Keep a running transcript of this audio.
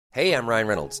Hey, I'm Ryan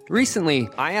Reynolds. Recently,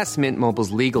 I asked Mint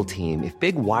Mobile's legal team if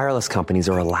big wireless companies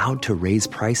are allowed to raise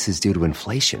prices due to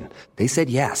inflation. They said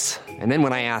yes. And then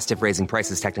when I asked if raising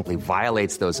prices technically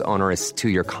violates those onerous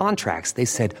two-year contracts, they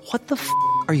said, "What the f***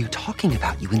 are you talking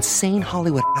about, you insane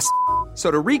Hollywood ass?" So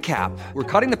to recap, we're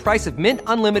cutting the price of Mint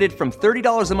Unlimited from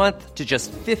 $30 a month to just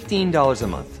 $15 a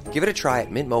month. Give it a try at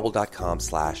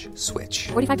mintmobile.com/switch.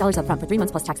 $45 up front for 3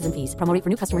 months plus taxes and fees. Promo rate for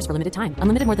new customers for limited time.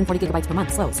 Unlimited more than 40 gigabytes per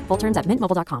month. Slows full terms at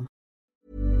mintmobile.com.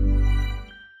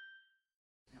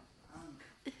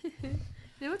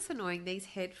 You know what's annoying? These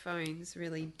headphones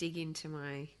really dig into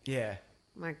my Yeah.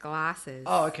 glasses.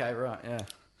 Oh, okay, right, yeah.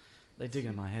 They dig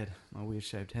in my head, my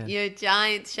weird-shaped head. Your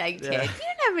giant shaped head. You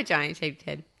don't have a giant shaped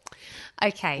head.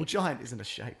 Okay. Well, giant isn't a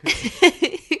shape. You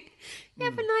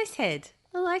have a nice head.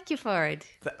 I like your forehead.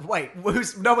 Wait,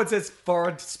 no one says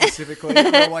forehead specifically. I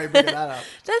don't know why you're bringing that up.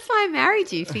 That's why I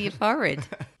married you, for your forehead.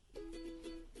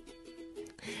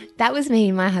 That was me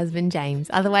and my husband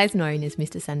James, otherwise known as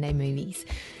Mr. Sunday Movies.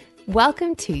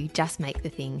 Welcome to Just Make the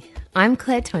Thing. I'm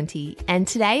Claire Tonti, and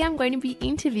today I'm going to be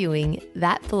interviewing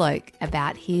that bloke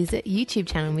about his YouTube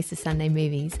channel, Mr. Sunday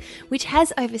Movies, which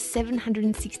has over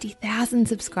 760,000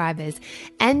 subscribers,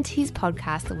 and his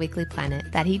podcast, The Weekly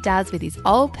Planet, that he does with his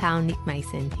old pal Nick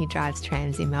Mason, who drives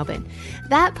trams in Melbourne.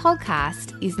 That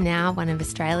podcast is now one of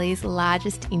Australia's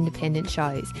largest independent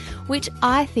shows, which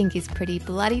I think is pretty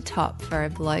bloody top for a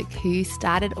bloke who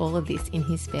started all of this in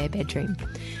his spare bedroom.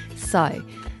 So,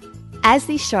 as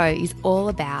this show is all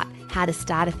about how to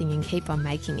start a thing and keep on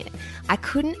making it, I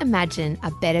couldn't imagine a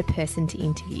better person to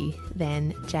interview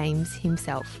than James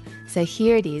himself. So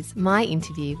here it is, my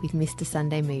interview with Mr.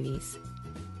 Sunday Movies.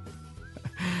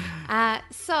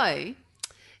 So,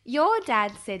 your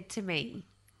dad said to me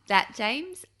that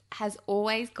James has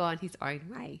always gone his own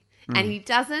way and he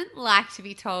doesn't like to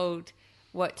be told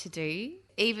what to do,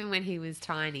 even when he was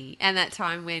tiny. And that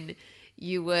time when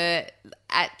you were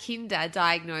at kinder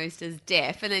diagnosed as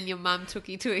deaf, and then your mum took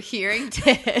you to a hearing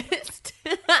test,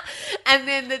 and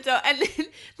then the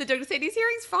doctor said his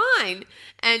hearing's fine,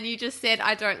 and you just said,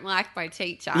 "I don't like my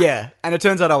teacher." Yeah, and it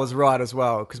turns out I was right as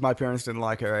well, because my parents didn't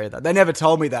like her either. They never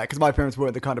told me that, because my parents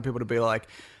weren't the kind of people to be like,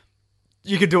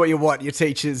 "You can do what you want, your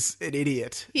teacher's an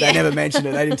idiot." Yeah. They never mentioned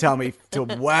it. They didn't tell me till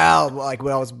when I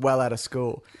was well out of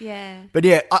school. Yeah. But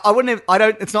yeah,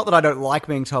 it's not that I don't like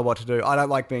being told what to do. I don't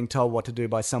like being told what to do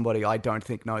by somebody I don't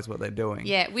think knows what they're doing.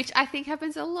 Yeah, which I think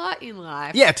happens a lot in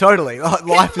life. Yeah, totally.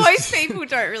 Life is Most people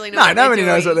don't really know No, what they're nobody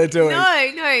doing. knows what they're doing. No.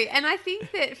 And I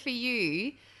think that for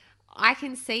you, I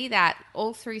can see that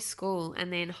all through school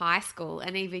and then high school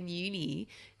and even uni,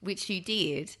 which you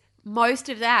did. Most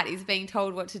of that is being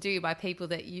told what to do by people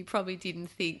that you probably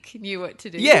didn't think knew what to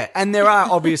do. Yeah, and there are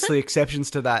obviously exceptions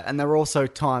to that. And there are also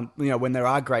times, when there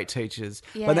are great teachers.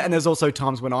 Yeah. And there's also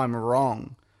times when I'm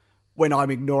wrong, when I'm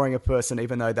ignoring a person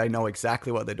even though they know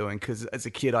exactly what they're doing. Because as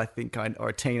a kid, or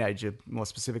a teenager more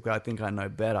specifically, I think I know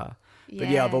better. But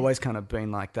yeah, I've always kind of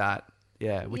been like that.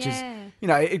 Yeah, which is,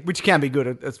 which can be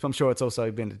good. I'm sure it's also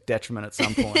been a detriment at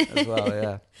some point as well,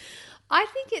 yeah. I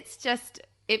think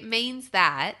it means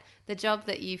that the job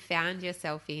that you found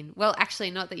yourself in, well, actually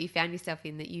not that you found yourself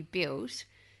in, that you built,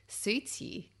 suits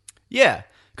you. Yeah,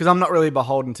 because I'm not really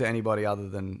beholden to anybody other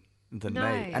than No.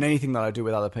 me. And anything that I do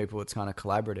with other people, it's kind of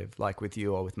collaborative, like with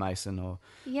you or with Mason or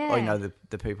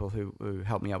the people who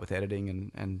help me out with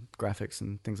editing and graphics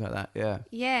and things like that. Yeah.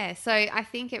 Yeah, so I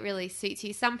think it really suits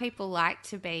you. Some people like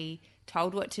to be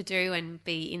told what to do and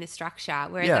be in a structure,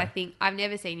 whereas I think I've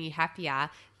never seen you happier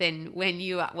than when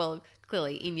you are, well,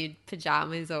 clearly in your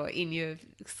pajamas or in your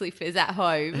slippers at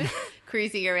home,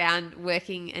 cruising around,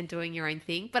 working and doing your own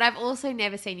thing. But I've also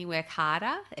never seen you work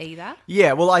harder either.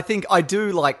 Yeah, well, I think I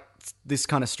do like this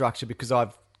kind of structure because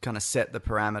I've kind of set the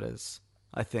parameters,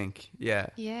 I think. Yeah.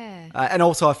 Yeah. And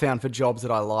also I found for jobs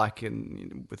that I like,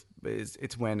 and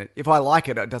it's when if I like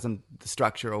it, the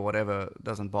structure or whatever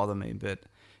doesn't bother me. But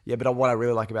yeah, but what I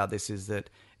really like about this is that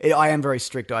I am very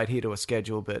strict. I adhere to a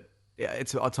schedule, but yeah,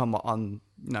 it's on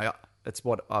it's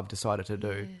what I've decided to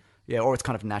do. Yeah, or it's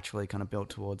kind of naturally kind of built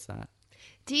towards that.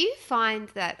 Do you find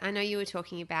that, I know you were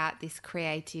talking about this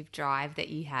creative drive that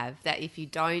you have, that if you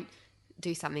don't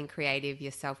do something creative,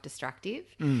 you're self-destructive.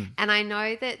 And I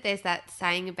know that there's that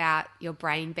saying about your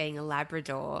brain being a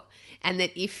Labrador, and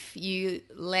that if you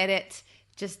let it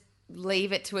just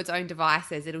leave it to its own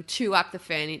devices, it'll chew up the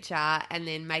furniture and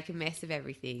then make a mess of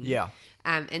everything. Yeah.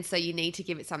 And so you need to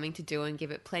give it something to do and give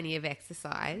it plenty of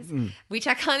exercise, which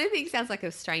I kind of think sounds like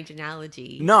a strange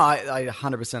analogy. No, I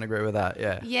 100% agree with that,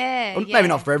 yeah. Yeah, Well, maybe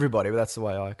not for everybody, but that's the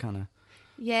way I kind of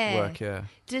work, yeah.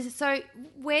 So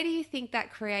where do you think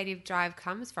that creative drive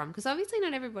comes from? Because obviously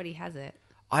not everybody has it.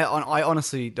 I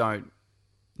honestly don't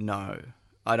know.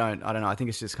 I don't know. I think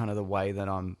it's just kind of the way that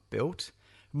I'm built.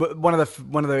 But one of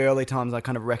the early times I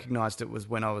kind of recognized it was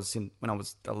when I was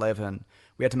 11.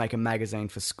 We had to make a magazine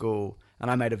for school,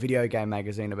 and I made a video game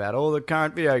magazine about all the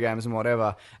current video games and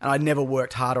whatever. And I'd never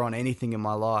worked harder on anything in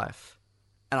my life.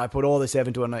 And I put all this effort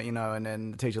into it, and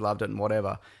then the teacher loved it and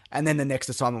whatever. And then the next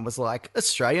assignment was like,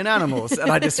 Australian animals.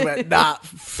 And I just went, nah.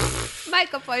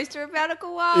 Make a poster about a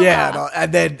koala. Yeah,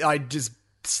 and then I just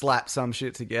slapped some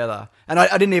shit together. And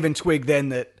I didn't even twig then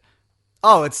that,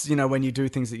 it's, when you do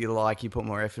things that you like, you put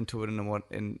more effort into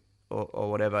it or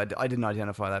whatever. I didn't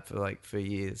identify that for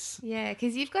years. Yeah,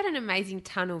 because you've got an amazing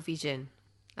tunnel vision.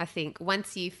 I think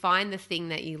once you find the thing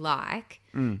that you like,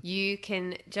 you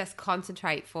can just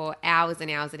concentrate for hours and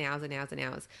hours and hours and hours and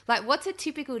hours. Like, what's a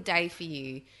typical day for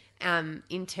you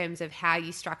in terms of how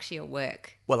you structure your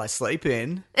work? Well, I sleep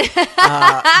in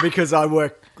because I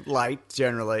work late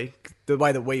generally. The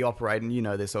way that we operate, and you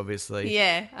know this obviously.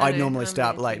 Yeah, I normally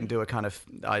start late and do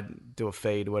I do a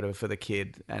feed or whatever for the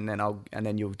kid, and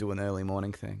then you'll do an early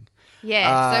morning thing.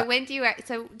 Yeah. So when do you?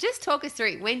 So just talk us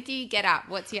through. When do you get up?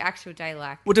 What's your actual day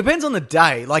like? Well, it depends on the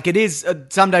day. Like it is.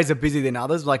 Some days are busier than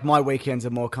others. Like my weekends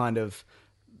are more kind of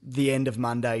the end of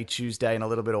Monday, Tuesday, and a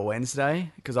little bit of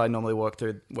Wednesday because I normally work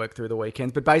through the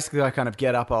weekends. But basically, I kind of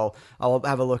get up. I'll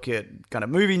have a look at kind of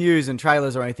movie news and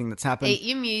trailers or anything that's happened. Eat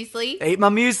your muesli. Eat my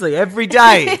muesli every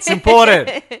day. It's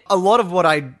important. A lot of what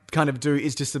I kind of do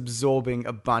is just absorbing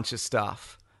a bunch of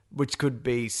stuff, which could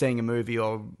be seeing a movie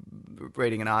or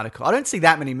reading an article. I don't see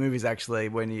that many movies actually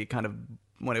when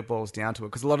it boils down to it,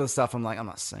 because a lot of the stuff I'm like, I'm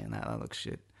not seeing that. That looks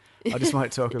shit. I just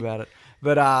won't talk about it.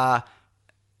 But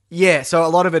yeah, so a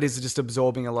lot of it is just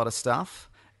absorbing a lot of stuff.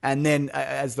 And then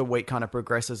as the week kind of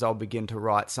progresses, I'll begin to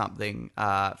write something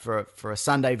for a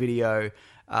Sunday video,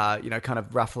 kind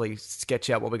of roughly sketch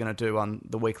out what we're going to do on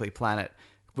the Weekly Planet,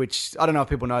 which I don't know if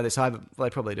people know this. They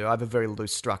probably do. I have a very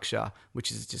loose structure,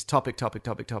 which is just topic,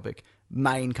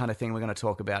 main kind of thing we're going to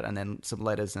talk about, and then some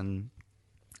letters and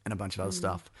a bunch of other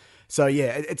stuff. So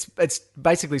yeah, it's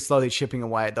basically slowly chipping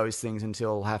away at those things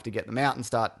until I have to get them out and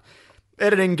start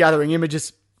editing, gathering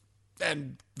images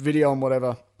and video and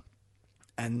whatever.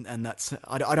 And that's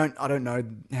I don't know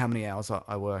how many hours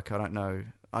I work. I don't know.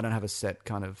 I don't have a set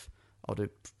kind of. I'll do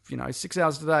 6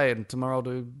 hours today, and tomorrow I'll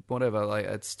do whatever. Like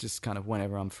it's just kind of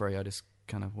whenever I'm free, I just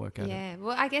kind of work at it. Yeah,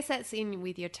 well, I guess that's in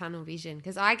with your tunnel vision,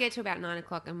 because I get to about 9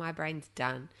 o'clock and my brain's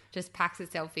done. Just packs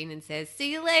itself in and says,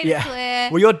 "See you later, Claire."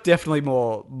 Well, you're definitely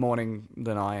more morning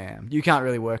than I am. You can't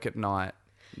really work at night.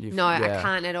 I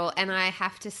can't at all, and I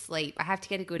have to sleep. I have to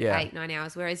get a good 8-9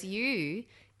 hours, whereas you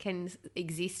can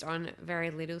exist on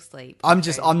very little sleep. I'm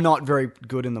not very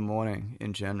good in the morning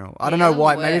in general. I don't know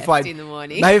why. Maybe if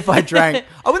I drank,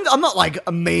 I'm not like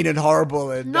mean and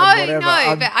horrible and whatever.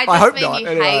 But I just mean you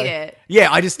hate it. Yeah,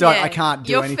 I just don't. I can't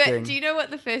do anything. Do you know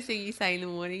what the first thing you say in the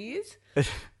morning is?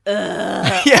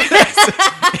 Yeah,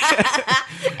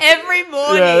 every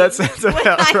morning. Yeah, that's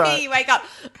about right. You wake up.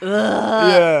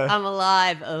 Yeah, I'm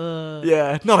alive.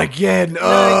 Yeah, not again.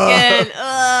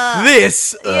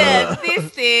 This. Yeah,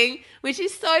 this thing, which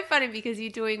is so funny because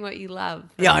you're doing what you love.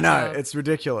 Yeah, I know. It's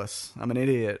ridiculous. I'm an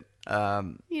idiot. You're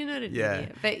not an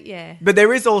idiot, but yeah. But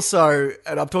there is also,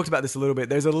 and I've talked about this a little bit,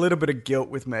 there's a little bit of guilt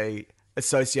with me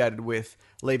associated with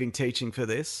leaving teaching for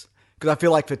this. Because I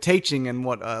feel like for teaching and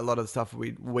what a lot of the stuff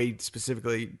we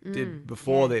specifically did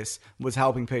before this was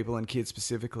helping people and kids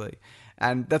specifically.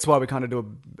 And that's why we kind of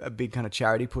do a big kind of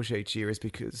charity push each year, is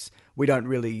because I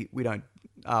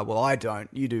don't.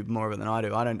 You do more of it than I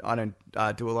do. I don't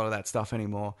do a lot of that stuff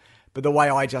anymore. But the way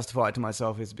I justify it to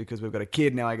myself is because we've got a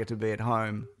kid now. I get to be at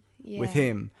home with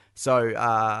him. So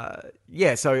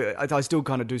so I still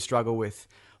kind of do struggle with,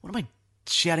 what am I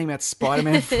shouting about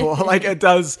Spider-Man for? Like that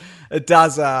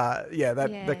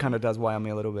kind of does weigh on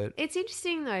me a little bit. It's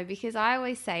interesting though, because I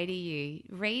always say to you,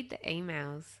 read the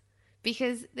emails,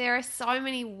 because there are so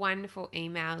many wonderful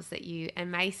emails that you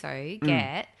and Meso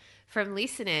get from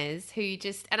listeners who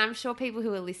just, and I'm sure people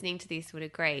who are listening to this would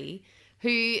agree,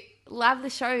 who love the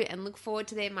show and look forward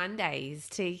to their Mondays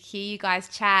to hear you guys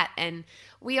chat. And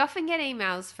we often get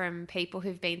emails from people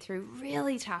who've been through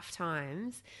really tough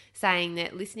times saying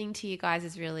that listening to you guys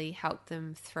has really helped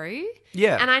them through.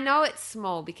 Yeah. And I know it's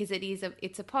small because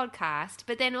it's a podcast,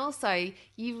 but then also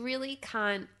you really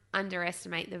can't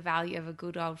underestimate the value of a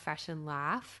good old-fashioned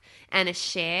laugh and a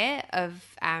share of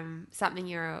something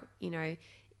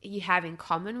you have in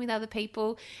common with other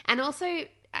people. And also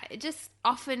just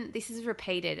often this is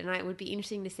repeated, and it would be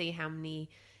interesting to see how many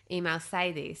emails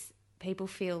say this. People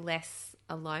feel less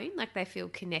alone, like they feel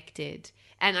connected.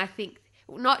 And I think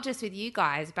not just with you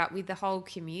guys, but with the whole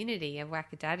community of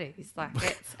wackadadoos. Like,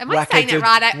 am I saying it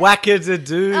right?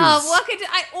 Wackadadoos. Oh,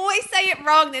 I always say it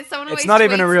wrong. There's someone always It's not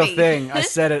even a tweets real me. thing. I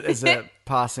said it as a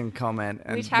passing comment,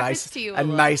 and Which happens to you a and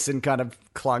lot. Mason kind of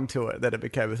clung to it that it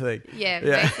became a thing. Yeah,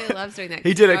 Mason loves doing that.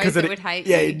 He did it because because it would hate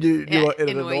yeah, me. he knew it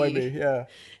annoy annoyed you. me. Yeah.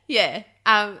 Yeah.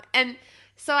 And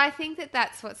so I think that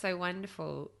that's what's so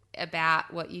wonderful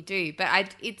about what you do. But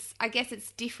I guess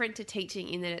it's different to teaching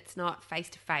in that it's not face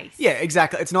to face. Yeah,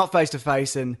 exactly. It's not face to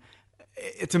face, and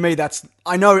to me,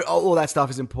 I know all that stuff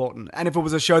is important. And if it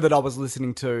was a show that I was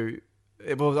listening to,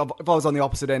 if I was on the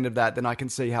opposite end of that, then I can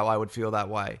see how I would feel that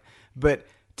way. But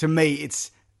to me,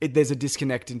 there's a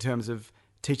disconnect in terms of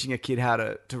teaching a kid how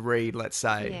to read, let's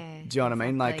say. Yeah, Do you know what I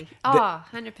mean? Like,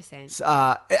 exactly.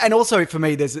 100%. and also for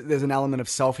me, there's an element of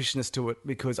selfishness to it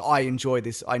because I enjoy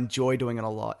this. I enjoy doing it a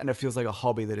lot, and it feels like a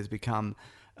hobby that has become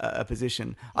a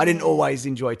position. I didn't always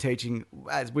enjoy teaching,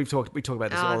 as we talk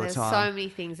about this all the There's time. so many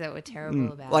things that were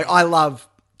terrible about Like, it. I love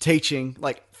teaching,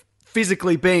 like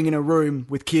physically being in a room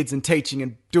with kids and teaching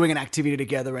and doing an activity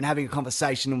together and having a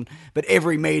conversation. But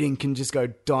every meeting can just go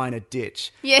die in a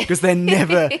ditch. Yeah. Because they're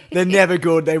never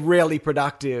good. They're rarely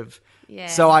productive. Yeah.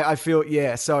 So I feel,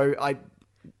 so I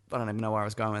don't even know where I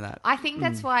was going with that. I think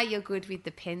that's why you're good with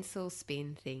the pencil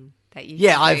spin thing that you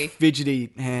Yeah, do. I have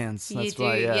fidgety hands. You That's do,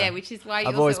 why, yeah. which is why you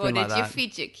I've always also been ordered like your that.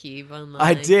 fidget cube online.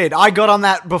 I did. I got on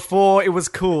that before it was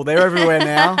cool. They're everywhere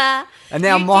now. And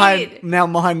now You did.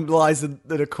 mine lies at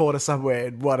a corner somewhere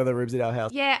in one of the rooms in our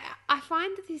house. Yeah, I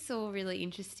find this all really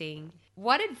interesting.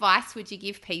 What advice would you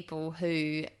give people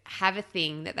who have a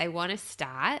thing that they want to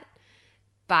start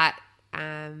but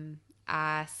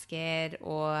are scared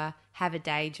or have a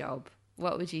day job?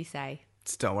 What would you say?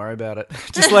 Just don't worry about it.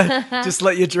 Just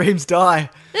let your dreams die.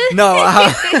 No.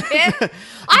 I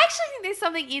actually think there's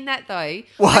something in that though.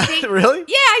 What? I think, Really?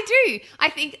 Yeah, I do. I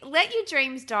think let your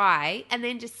dreams die and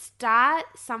then just start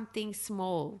something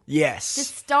small. Yes.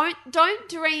 Just don't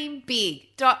dream big.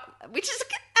 Which is,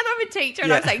 and I'm a teacher and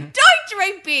Yeah. I'm saying don't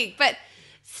dream big, but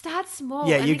start small.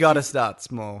 yeah, And you it's got to just- start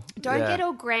small. Don't Yeah. get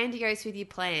all grandiose with your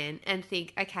plan and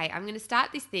think, okay, I'm going to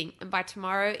start this thing and by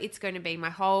tomorrow it's going to be my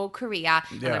whole career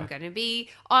and Yeah. I'm going to be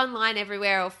online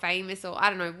everywhere or famous or I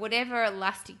don't know, whatever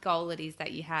elastic goal it is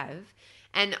that you have.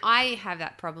 And I have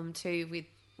that problem too with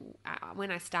when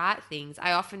I start things,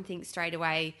 I often think straight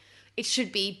away it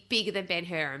should be bigger than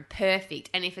Ben-Hur and perfect.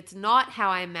 And if it's not how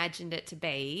I imagined it to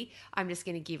be, I'm just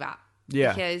going to give up.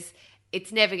 Yeah. Because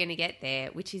it's never going to get there,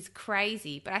 which is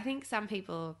crazy. But I think some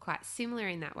people are quite similar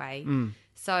in that way.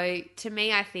 So to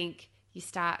me, I think you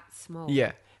start small.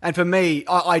 Yeah. And for me,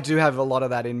 I do have a lot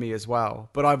of that in me as well.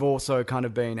 But I've also kind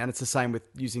of been, and it's the same with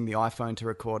using the iPhone to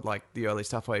record like the early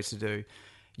stuff I used to do.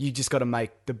 You just got to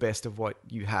make the best of what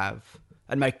you have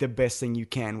and make the best thing you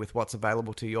can with what's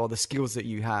available to you or the skills that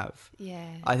you have. Yeah.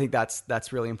 I think that's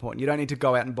really important. You don't need to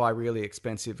go out and buy really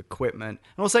expensive equipment.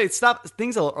 And also,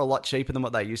 things are a lot cheaper than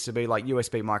what they used to be, like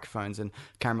USB microphones and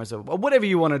cameras or whatever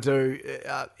you want to do.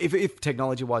 If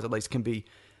technology-wise, at least,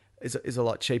 is a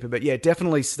lot cheaper. But yeah,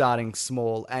 definitely starting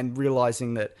small and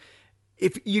realizing that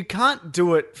if you can't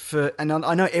do it for, and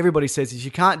I know everybody says this,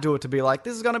 you can't do it to be like,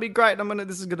 this is going to be great.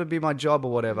 This is going to be my job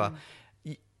or whatever.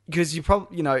 Because you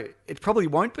probably, it probably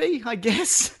won't be, I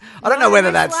guess. I don't know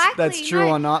whether most that's likely. true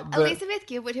No, or not. But Elizabeth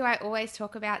Gilbert, who I always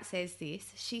talk about, says this.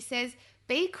 She says,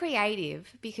 be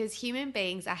creative because human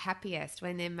beings are happiest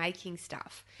when they're making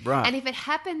stuff. Right. And if it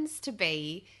happens to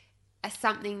be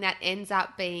something that ends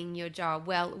up being your job,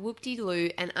 well,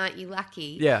 whoop-de-doo, and aren't you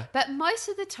lucky? Yeah. But most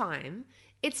of the time,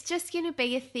 it's just going to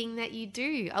be a thing that you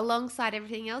do alongside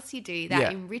everything else you do that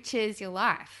Yeah. enriches your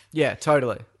life. yeah,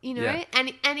 totally. You know, Yeah.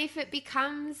 and if it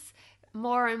becomes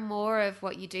more and more of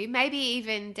what you do, maybe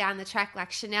even down the track,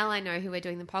 like Chanel, I know, who we're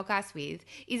doing the podcast with,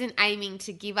 isn't aiming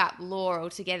to give up law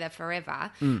altogether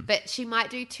forever, but she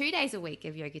might do 2 days a week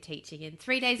of yoga teaching and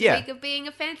 3 days Yeah. a week of being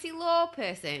a fancy law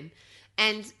person.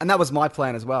 And And that was my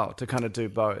plan as well, to kind of do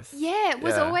both. yeah, it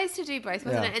was Yeah. always to do both,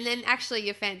 wasn't Yeah. it? And then actually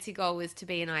your fancy goal was to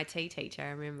be an IT teacher, I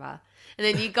remember. And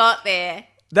then you got there.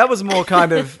 That was more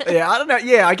kind of, I don't know.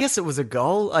 Yeah, I guess it was a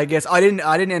goal. I guess I didn't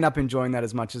end up enjoying that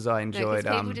as much as I enjoyed.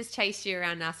 Because people just chased you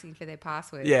around asking for their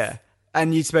passwords. Yeah.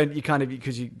 And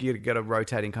because you get a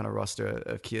rotating kind of roster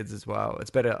of kids as well. It's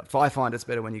better. I find it's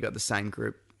better when you got the same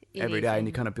group It every is, day and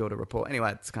you kind of build a rapport.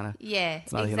 Anyway, it's kind of, Yeah,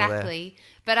 neither here nor there. exactly.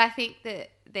 But I think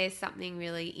that there's something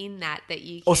really in that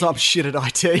you can... Also, I'm shit at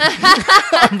IT.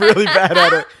 I'm really bad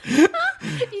at it.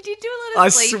 You did do a lot I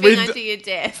of sleeping swindled- under your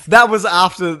desk. That was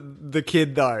after the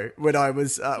kid though when I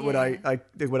was when I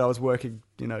was working,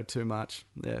 too much.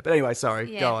 Yeah. But anyway,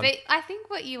 sorry. Yeah, Go on. but I think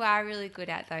what you are really good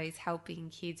at though is helping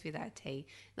kids with OT.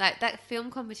 Like that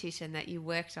film competition that you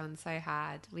worked on so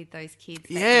hard with those kids.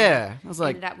 That Yeah, you it was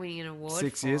like ended up winning an award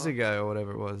 6 for. years ago or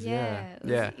whatever it was. Yeah, it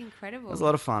was incredible. It was a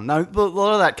lot of fun. No, but a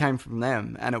lot of that came from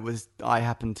them, and I was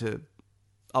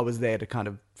there to kind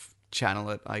of channel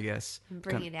it, I guess. And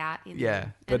bring it out. Yeah,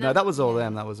 but no, that was all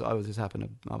them. I was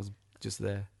just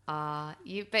there.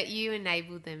 But you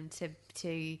enabled them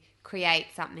to create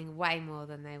something way more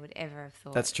than they would ever have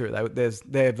thought. That's true.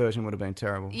 Their version would have been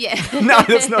terrible. Yeah. No,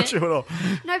 that's not true at all.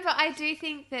 No, but I do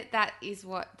think that is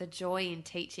what the joy in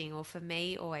teaching, or for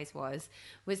me always was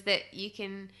that you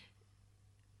can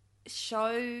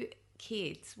show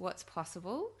kids what's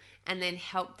possible and then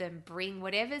help them bring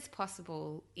whatever's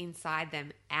possible inside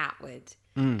them outward.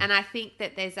 And I think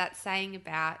that there's that saying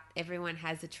about everyone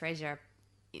has a treasure.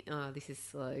 Oh, this is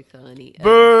so corny. Boo!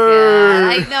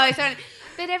 I know, sorry.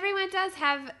 But everyone does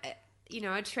have,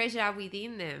 a treasure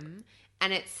within them,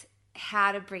 and it's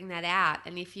how to bring that out.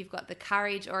 And if you've got the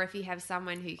courage, or if you have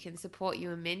someone who can support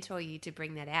you and mentor you to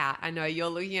bring that out. I know you're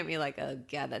looking at me like, oh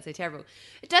God, that's so terrible.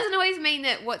 It doesn't always mean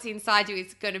that what's inside you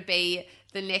is going to be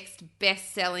the next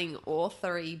best-selling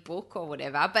authory book or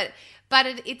whatever, but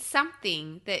it's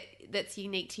something that's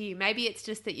unique to you. Maybe it's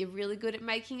just that you're really good at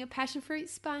making a passion fruit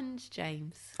sponge,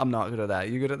 James. I'm not good at that.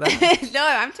 You good at that? No,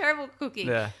 I'm terrible at cooking.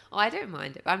 Yeah. Oh, I don't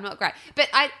mind it. I'm not great. But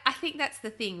I think that's the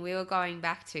thing we were going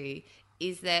back to,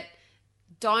 is that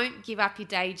don't give up your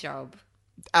day job.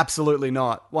 Absolutely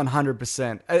not.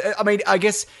 100%. I mean, I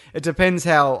guess it depends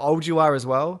how old you are as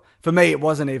well. For me, it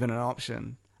wasn't even an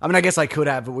option. I mean, I guess I could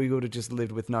have, but we would have just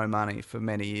lived with no money for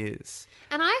many years.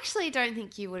 And I actually don't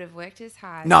think you would have worked as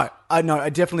hard. No,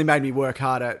 it definitely made me work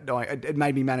harder. It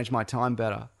made me manage my time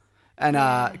better. And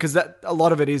because a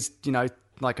lot of it is,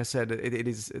 like I said,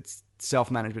 it's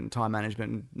self-management and time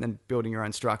management and building your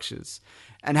own structures.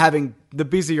 And the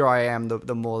busier I am,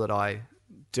 the more that I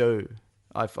do,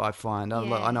 I find.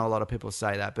 I know a lot of people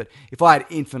say that, but if I had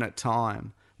infinite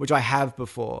time, which I have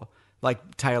before,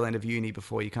 like tail end of uni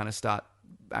before you kind of start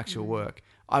actual work,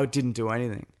 I didn't do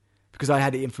anything because I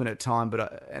had infinite time,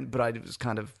 but I was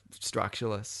kind of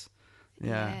structureless.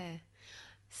 Yeah.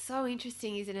 So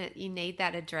interesting, isn't it? You need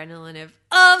that adrenaline of,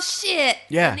 oh shit,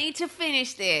 I need to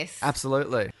finish this.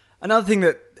 Absolutely. Another thing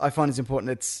that I find is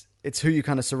important, it's who you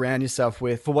kind of surround yourself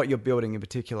with for what you're building in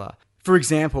particular. For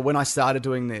example, when I started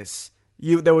doing this,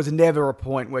 there was never a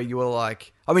point where you were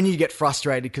like, I mean, you get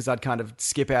frustrated because I'd kind of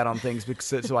skip out on things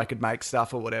so I could make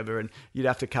stuff or whatever, and you'd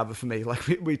have to cover for me like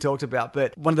we talked about.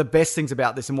 But one of the best things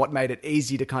about this and what made it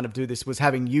easy to kind of do this was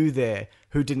having you there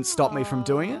who didn't stop me from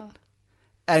doing it.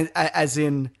 And as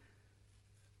in,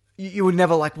 you were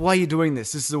never like, why are you doing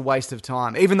this? This is a waste of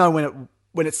time. Even though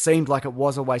when it seemed like it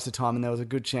was a waste of time and there was a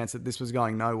good chance that this was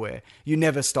going nowhere, you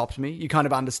never stopped me. You kind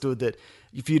of understood that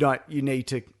if you need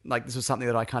to, like, this was something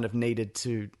that I kind of needed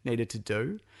to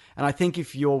do. And I think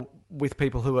if you're with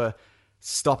people who are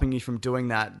stopping you from doing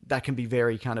that, that can be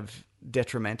very kind of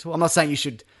detrimental. I'm not saying you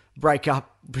should break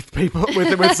up with people,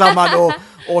 with someone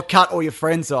or cut all your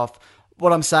friends off.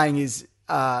 What I'm saying is,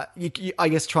 I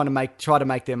guess try to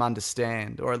make them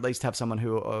understand, or at least have someone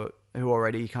who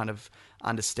already kind of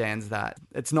understands that.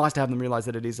 It's nice to have them realize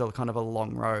that it is a kind of a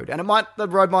long road, and the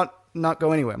road might not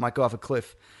go anywhere. It might go off a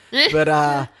cliff, but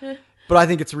I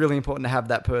think it's really important to have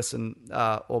that person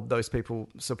or those people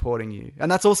supporting you.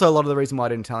 And that's also a lot of the reason why I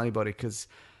didn't tell anybody, because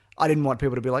I didn't want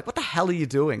people to be like, what the hell are you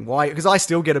doing? Why? Because I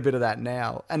still get a bit of that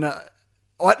now, and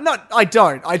I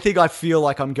don't. I think I feel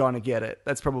like I'm going to get it.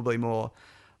 That's probably more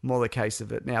the case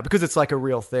of it now, because it's like a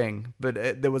real thing.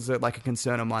 But there was a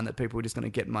concern of mine that people were just going to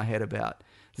get in my head about,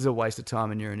 this is a waste of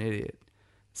time and you're an idiot.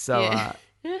 So, yeah.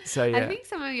 I think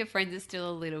some of your friends are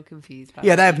still a little confused.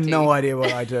 Yeah, they have no idea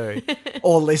what I do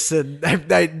or listen.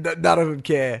 They none of them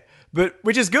care. But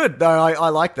which is good, though. I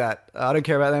like that. I don't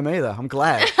care about them either. I'm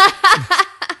glad.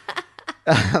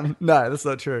 No, that's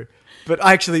not true. But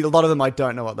actually, a lot of them, I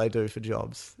don't know what they do for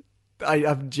jobs. I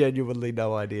have genuinely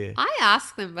no idea. I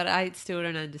ask them, but I still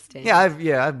don't understand. Yeah,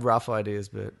 I have rough ideas,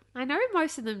 but I know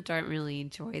most of them don't really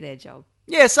enjoy their job.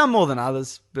 Yeah, some more than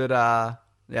others, but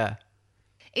yeah.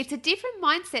 It's a different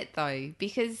mindset though,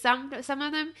 because some of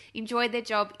them enjoy their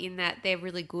job in that they're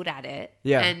really good at it,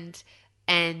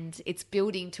 and it's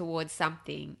building towards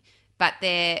something, but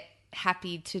they're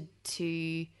happy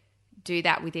to do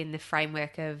that within the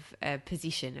framework of a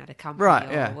position at a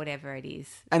company or whatever it is.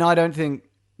 And I don't think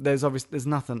there's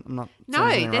nothing. I'm not. No,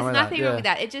 there's nothing wrong with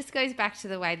that. It just goes back to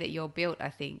the way that you're built, I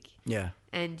think. Yeah.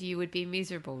 And you would be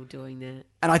miserable doing that.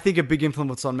 And I think a big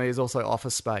influence on me is also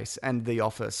Office Space and The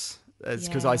Office. It's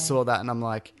because I saw that and I'm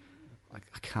like,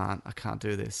 I can't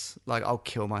do this. Like, I'll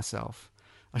kill myself.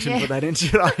 I shouldn't put that in,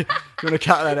 should I? Do you want to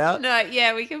cut that out? No,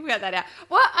 yeah, we can cut that out.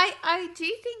 Well, I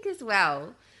do think as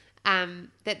well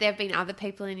that there have been other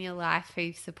people in your life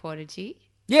who've supported you.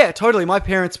 Yeah, totally. My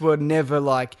parents were never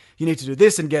like, you need to do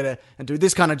this and do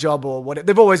this kind of job or whatever.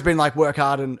 They've always been like, work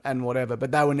hard and whatever,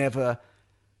 but they were never,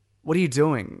 what are you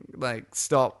doing? Like,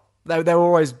 stop. They were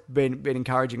always been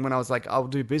encouraging. When I was like, I'll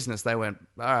do business, they went,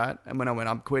 all right. And when I went,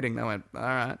 I'm quitting, they went, all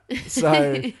right.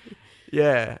 So,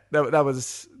 yeah, that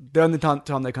was the only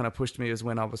time they kind of pushed me was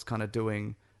when I was kind of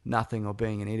doing nothing or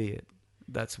being an idiot.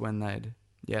 That's when they'd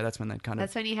kind of...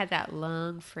 That's when you had that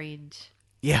long fringe.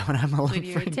 Yeah, when I had my long fringe. When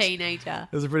you were a teenager.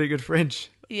 It was a pretty good fringe.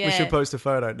 Yeah. We should post a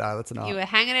photo. No, that's not. You were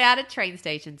hanging out at train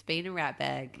stations, being a rat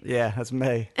bag. Yeah, that's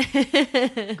me.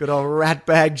 Good old rat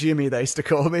bag Jimmy, they used to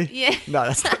call me. Yeah. No,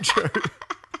 that's not true.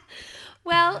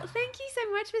 Well, thank you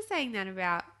so much for saying that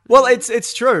about... Well,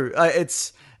 it's true.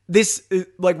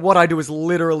 Like what I do is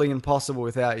literally impossible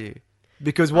without you.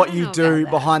 Because what you do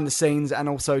behind the scenes and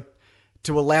also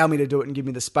to allow me to do it and give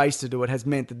me the space to do it has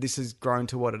meant that this has grown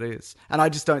to what it is. And I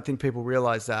just don't think people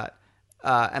realize that.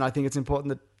 And I think it's important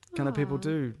that kind of people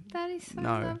do. That is so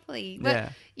know. lovely.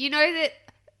 But you know that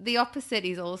the opposite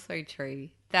is also true.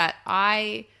 That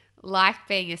I like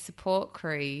being a support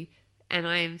crew and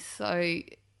I am so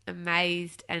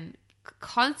amazed and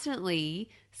constantly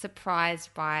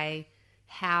surprised by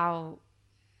how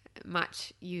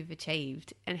much you've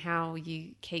achieved and how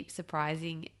you keep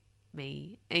surprising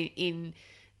me in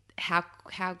how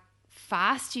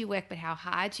fast you work, but how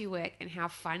hard you work and how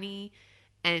funny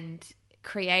and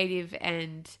creative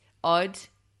and odd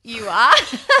you are.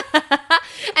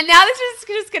 And now this is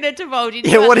just going to divulge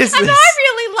into what is this? And I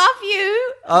really love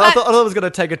you. I thought it was going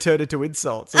to take a turn into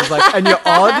insults. It was like, and you're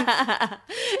odd,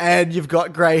 and you've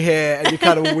got grey hair, and you're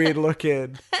kind of weird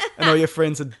looking, and all your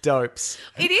friends are dopes.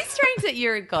 It is strange that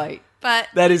you're a goat, but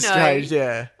that is strange,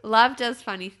 yeah. Love does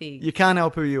funny things. You can't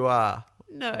help who you are.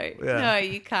 No,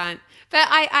 you can't. But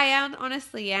I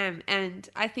honestly am, and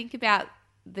I think about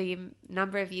the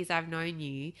number of years I've known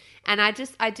you, and I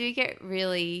do get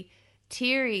really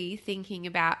teary thinking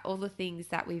about all the things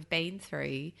that we've been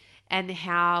through and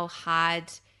how hard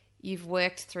you've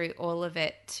worked through all of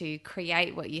it to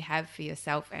create what you have for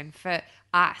yourself and for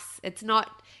us. It's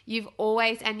not, you've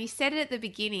always, and you said it at the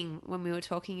beginning when we were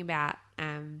talking about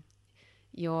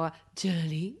your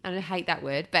journey, and I hate that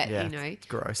word, but yeah, you know, it's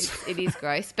gross. It is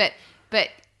gross, but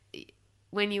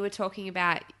when you were talking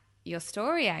about your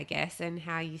story, I guess, and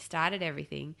how you started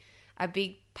everything, a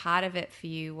big part of it for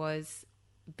you was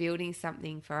building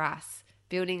something for us,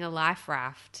 building a life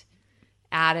raft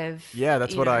out of... Yeah,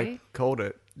 that's what I called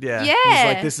it. Yeah. Yeah. It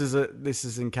was like, this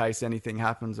is in case anything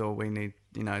happens or we need,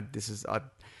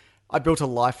 I built a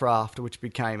life raft which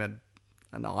became an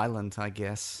island, I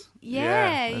guess.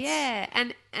 Yeah.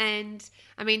 And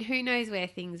I mean, who knows where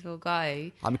things will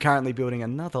go. I'm currently building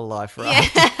another life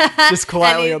raft, just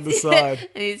quietly on the side.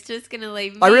 And it's just going to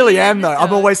leave me. I really am, though.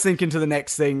 I'm always thinking to the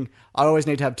next thing. I always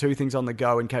need to have two things on the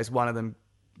go in case one of them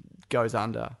goes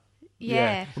under.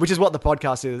 Yeah. Which is what the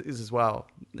podcast is as well.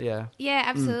 Yeah. Yeah,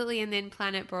 absolutely. And then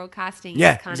Planet Broadcasting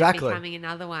is kind of becoming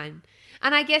another one.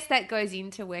 And I guess that goes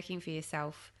into working for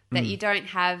yourself, that you don't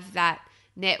have that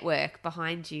network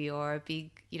behind you or a big,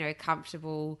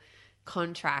 comfortable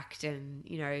contract and,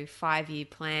 5-year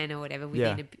plan or whatever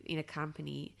within in a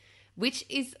company, which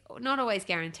is not always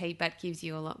guaranteed, but gives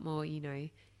you a lot more,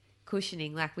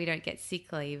 cushioning. Like we don't get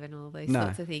sick leave and all those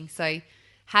sorts of things. So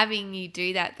having you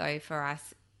do that though for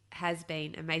us has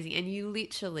been amazing. And you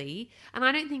literally, and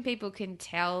I don't think people can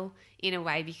tell in a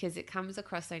way because it comes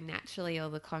across so naturally, all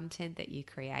the content that you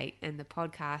create, and the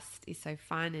podcast is so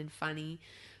fun and funny,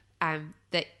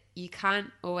 that you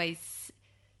can't always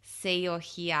see or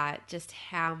hear just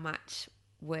how much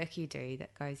work you do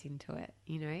that goes into it,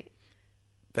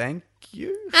 Thank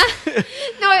you. No,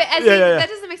 that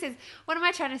doesn't make sense. What am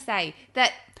I trying to say?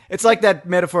 That it's like that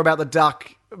metaphor about the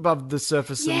duck above the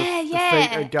surface and the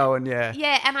feet are going,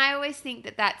 Yeah, and I always think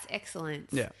that that's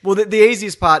excellence. Yeah. Well, the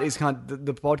easiest part is kind of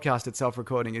the podcast itself,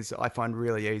 recording is I find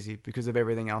really easy because of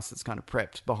everything else that's kind of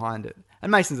prepped behind it.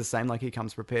 And Mason's the same, like he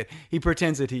comes prepared. He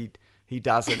pretends that he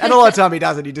doesn't. And all the time he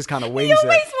doesn't, he just kind of wings it. He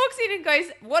always walks in and goes,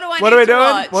 what do I need to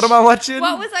watch? What am I watching?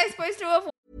 What was I supposed to have?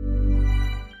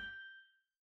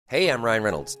 Hey, I'm Ryan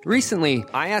Reynolds. Recently,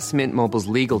 I asked Mint Mobile's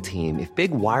legal team if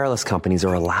big wireless companies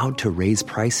are allowed to raise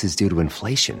prices due to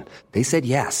inflation. They said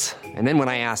yes. And then when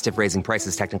I asked if raising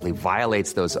prices technically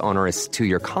violates those onerous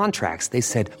 2-year contracts, they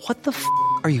said, "What the f***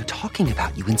 are you talking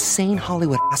about, you insane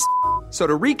Hollywood ass f- So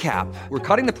to recap, we're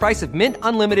cutting the price of Mint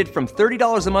Unlimited from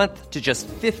 $30 a month to just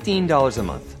 $15 a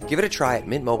month. Give it a try at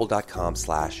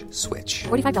mintmobile.com/switch.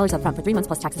 $45 up front for 3 months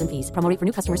plus taxes and fees. Promo rate for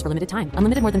new customers for limited time.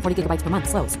 Unlimited more than 40 gigabytes per month.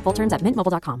 Slows full terms at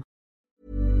mintmobile.com.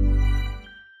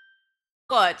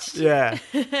 Watched. Yeah.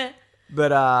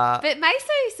 But But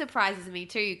Meso surprises me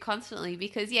too constantly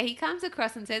because, he comes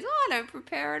across and says, I don't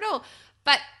prepare at all.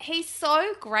 But he's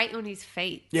so great on his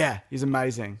feet. yeah, he's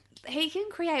amazing. He can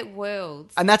create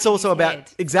worlds. And that's in also his about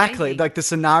head. exactly Amazing. like the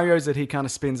scenarios that he kind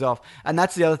of spins off. And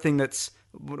that's the other thing that's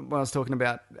when I was talking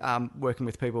about working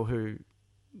with people who,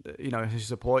 who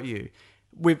support you.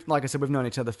 Like I said, we've known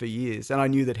each other for years, and I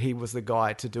knew that he was the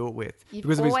guy to do it with. You've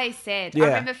because of his- always said, Yeah. I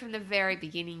remember from the very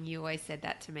beginning, you always said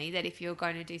that to me, that if you're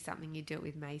going to do something, you do it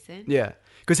with Mason. Yeah,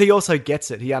 because he also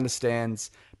gets it. He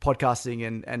understands podcasting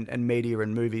and media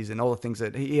and movies and all the things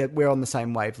that we're on the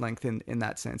same wavelength in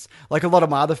that sense. Like a lot of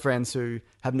my other friends who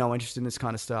have no interest in this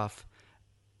kind of stuff,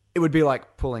 it would be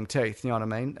like pulling teeth, you know what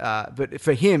I mean? But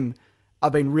for him,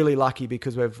 I've been really lucky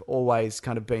because we've always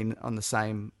kind of been on the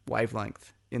same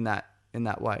wavelength in that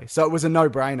way. So it was a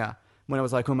no-brainer when I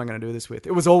was like, who am I going to do this with?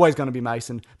 It was always going to be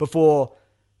Mason. Before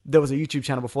there was a YouTube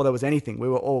channel, before there was anything,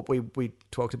 we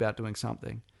talked about doing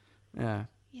something. Yeah.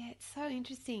 Yeah, it's so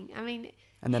interesting. I mean...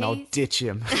 And then I'll ditch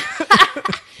him.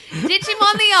 Ditch him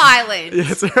on the island. Yeah,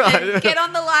 that's right. And get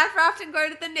on the life raft and go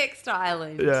to the next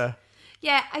island. Yeah.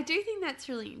 Yeah, I do think that's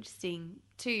really interesting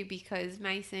too because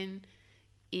Mason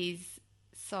is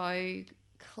so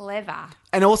clever.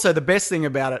 And also the best thing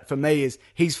about it for me is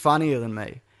he's funnier than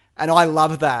me. And I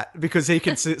love that because he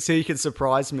can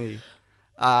surprise me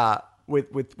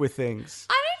with things.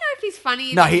 I don't know if he's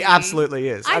funnier No, than he you. absolutely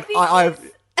is. I think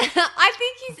I've I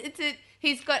think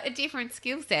he's got a different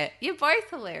skill set. You're both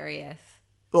hilarious.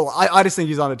 Well, I just think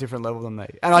he's on a different level than me.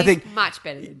 And I He's think much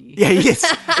better than you. yeah, yes.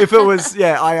 If it was,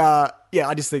 I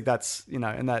just think that's,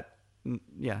 and that,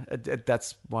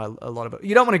 that's why a lot of it.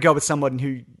 You don't want to go with someone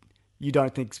who you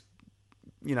don't think's,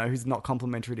 who's not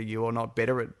complimentary to you or not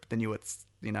better than you. It's,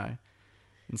 in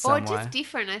some Or way. just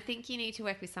different. I think you need to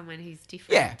work with someone who's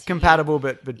different. Yeah, to compatible, you.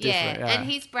 but different. Yeah, and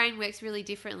his brain works really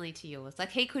differently to yours.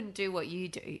 Like he couldn't do what you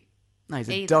do. no, he's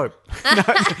a either. dope.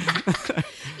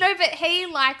 No, but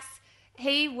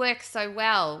he works so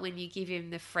well when you give him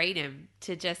the freedom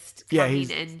to just come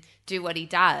in and do what he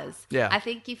does. Yeah. I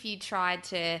think if you tried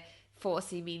to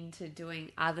force him into doing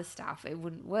other stuff, it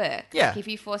wouldn't work. Yeah. Like if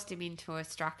you forced him into a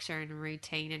structure and a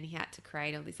routine and he had to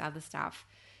create all this other stuff,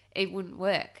 it wouldn't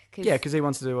work. Because he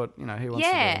wants to do what he wants to do.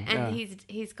 Yeah, and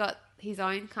he's got his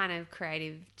own kind of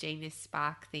creative genius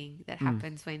spark thing that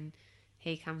happens when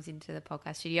he comes into the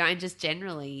podcast studio, and just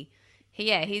generally,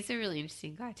 he's a really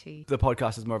interesting guy too. The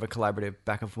podcast is more of a collaborative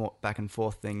back and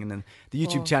forth thing, and then the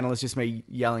YouTube channel is just me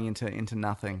yelling into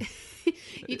nothing.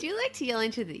 You do like to yell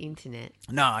into the internet.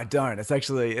 No, I don't. It's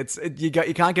actually you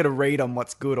can't get a read on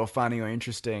what's good or funny or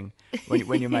interesting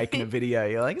when you're making a video.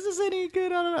 You're like, is this any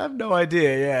good? I have no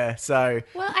idea. Yeah, so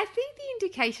Well, I think the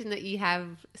indication that you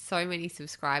have so many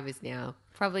subscribers now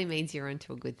probably means you're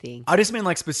onto a good thing. I just mean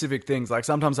like specific things. Like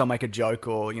sometimes I'll make a joke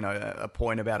or a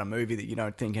point about a movie that you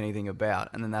don't think anything about,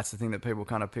 and then that's the thing that people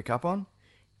kind of pick up on.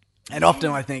 And often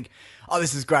I think, oh,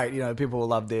 this is great. People will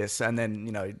love this, and then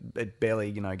it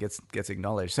barely gets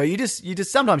acknowledged. So you just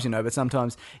sometimes but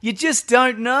sometimes you just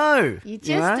don't know. You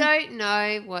just don't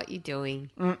know what you're doing.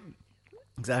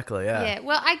 Exactly. Yeah. Yeah.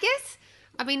 Well,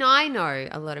 I know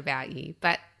a lot about you,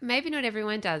 but maybe not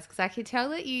everyone does because I can tell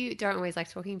that you don't always like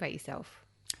talking about yourself.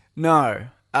 No.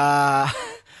 I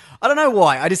don't know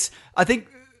why.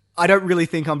 I don't really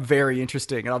think I'm very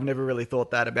interesting, and I've never really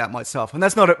thought that about myself. And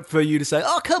that's not for you to say,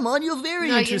 oh, come on, you're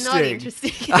very interesting. No, you're not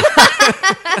interesting.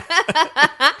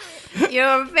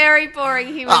 You're a very boring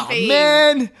human being.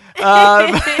 Man.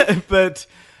 But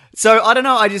so I don't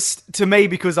know. To me,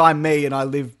 because I'm me and I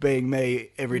live being me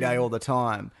every day all the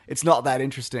time, it's not that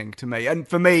interesting to me. And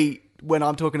for me, when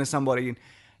I'm talking to somebody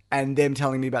and them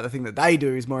telling me about the thing that they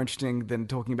do is more interesting than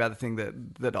talking about the thing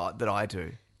that I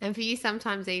do. And for you,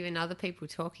 sometimes even other people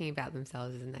talking about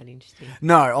themselves isn't that interesting.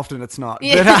 No, often it's not.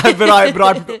 Yeah. But I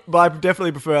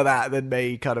definitely prefer that than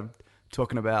me kind of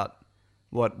talking about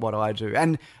what I do.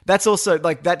 And that's also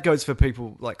like that goes for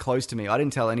people like close to me. I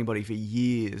didn't tell anybody for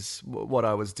years what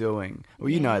I was doing. Well,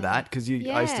 you know that because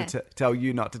I used to tell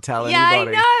you not to tell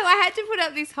anybody. I know. I had to put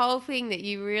up this whole thing that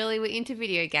you really were into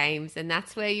video games, and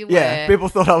that's where you were. Yeah, people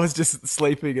thought I was just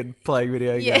sleeping and playing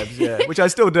video games. Yeah, which I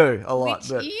still do a lot.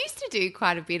 Which you used to do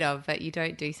quite a bit of, but you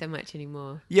don't do so much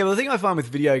anymore. Yeah, well, the thing I find with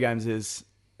video games is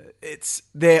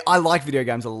I like video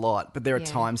games a lot, but they're a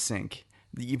time sink.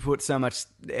 You put so much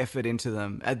effort into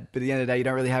them, but at the end of the day, you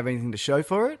don't really have anything to show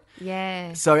for it.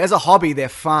 Yeah. So as a hobby, they're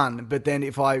fun. But then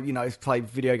if I, play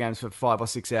video games for 5 or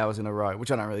 6 hours in a row,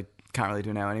 which I can't really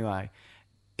do now anyway,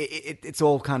 it's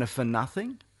all kind of for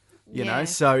nothing, you know?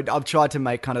 So I've tried to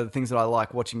make kind of the things that I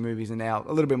like, watching movies, and now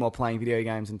a little bit more playing video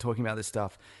games and talking about this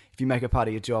stuff. If you make it part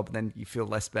of your job, then you feel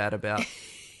less bad about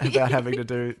having to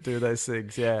do those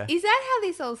things. Yeah. Is that how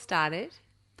this all started?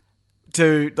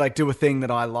 To do a thing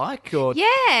that I like, or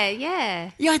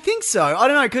Yeah. I think so. I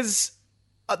don't know, because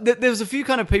there was a few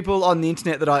kind of people on the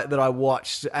internet that I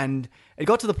watched, and it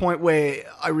got to the point where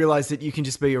I realized that you can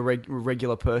just be a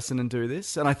regular person and do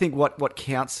this. And I think what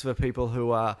counts for people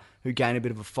who gain a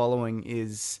bit of a following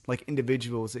is, like,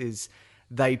 individuals, is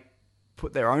they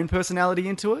put their own personality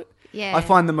into it. Yeah. I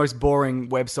find the most boring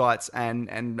websites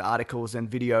and articles and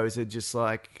videos are just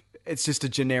like, it's just a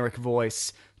generic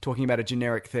voice talking about a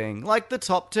generic thing, like the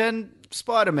top 10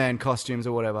 Spider-Man costumes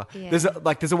or whatever. Yeah.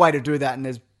 There's a way to do that, and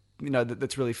there's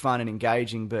that's really fun and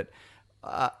engaging. But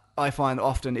I find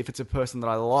often if it's a person that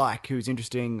I like, who's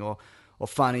interesting or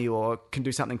funny or can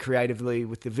do something creatively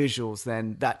with the visuals,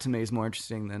 then that to me is more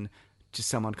interesting than just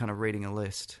someone kind of reading a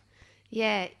list.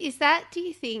 Yeah. Is that, do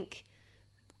you think,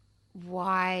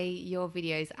 why your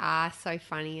videos are so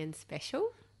funny and special?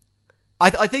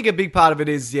 I think a big part of it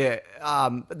is,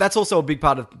 that's also a big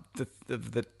part of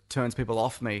that turns people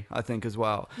off me, I think, as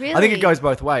well. Really? I think it goes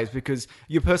both ways, because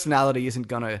your personality isn't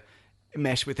going to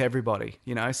mesh with everybody,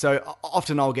 you know? So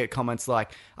often I'll get comments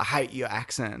like, I hate your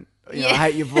accent, I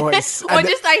hate your voice. Or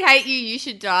just, I hate you, you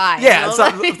should die. Yeah,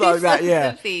 something like that,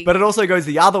 yeah. Things. But it also goes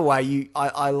the other way.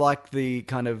 I like the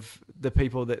kind of the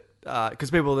people that, because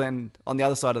people then on the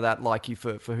other side of that like you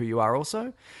for who you are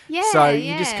also. Yeah, so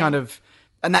you just kind of,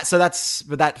 but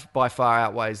that by far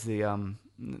outweighs the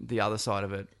other side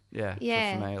of it. Yeah.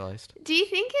 For me at least. Do you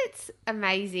think it's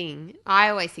amazing? I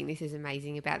always think this is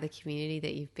amazing about the community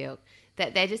that you've built,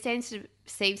 that there just seems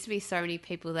to be so many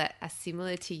people that are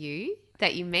similar to you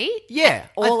that you meet. Yeah.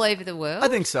 All over the world. I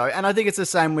think so. And I think it's the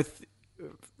same with,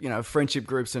 friendship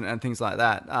groups and things like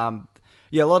that.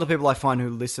 A lot of people I find who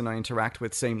listen or interact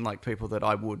with seem like people that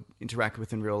I would interact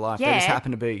with in real life. They just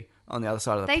happen to be on the other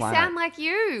side of the planet. They sound like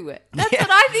you. That's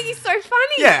what I think is so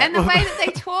funny. Yeah. And the way that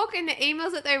they talk and the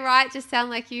emails that they write just sound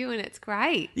like you, and it's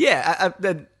great. Yeah.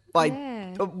 We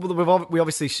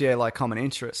obviously share like common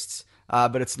interests,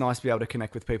 but it's nice to be able to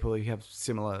connect with people who have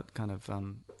similar kind of,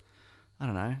 I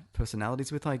don't know,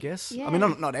 personalities with, I guess. Yeah. I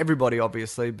mean, not everybody,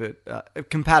 obviously, but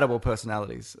compatible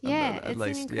personalities. Yeah, at it's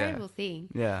least. an incredible thing.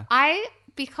 Yeah.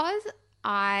 Because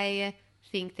I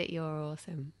think that you're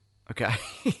awesome. Okay.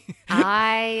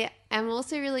 I am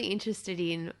also really interested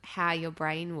in how your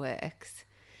brain works.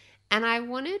 And I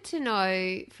wanted to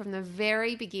know from the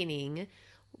very beginning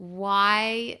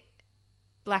what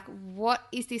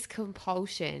is this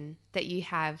compulsion that you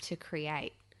have to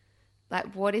create?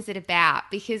 Like, what is it about?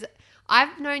 Because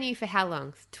I've known you for how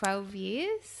long? 12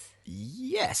 years?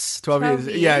 Yes. 12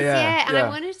 years. Yeah. And I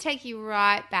wanted to take you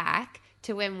right back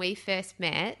to when we first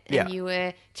met, and you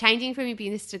were changing from your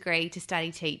business degree to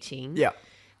study teaching. Yeah.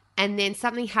 And then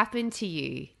something happened to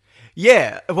you.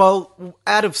 Yeah. Well,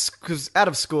 out of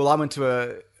school, I went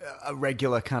to a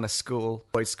regular kind of school,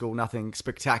 boys' school, nothing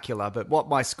spectacular. But what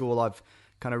my school, I've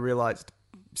kind of realized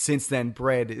since then,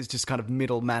 bred is just kind of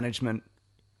middle management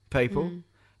people.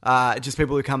 Just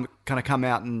people who come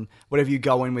out and whatever you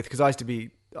go in with. Because I used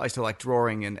to like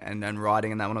drawing and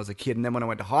writing and that when I was a kid. And then when I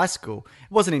went to high school,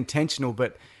 it wasn't intentional,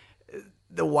 but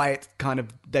the way it kind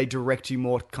of, they direct you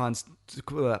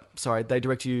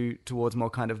towards more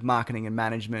kind of marketing and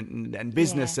management and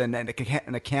business and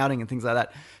accounting and things like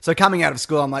that. So coming out of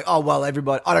school, I'm like, oh, well, I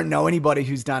don't know anybody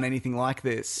who's done anything like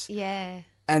this. Yeah.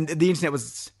 And the internet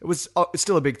was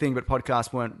still a big thing, but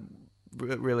podcasts weren't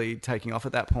really taking off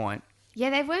at that point. Yeah,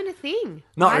 they weren't a thing.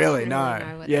 Not I really, didn't no. really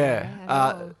know what they were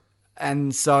at all.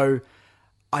 And so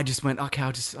I just went, okay,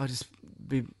 I'll just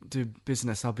do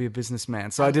business. I'll be a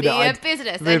businessman. So I did Be a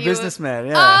businessman.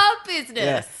 Yeah. Business.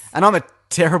 Yeah. And I'm a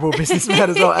terrible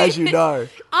businessman as well, as you know.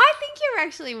 I think you're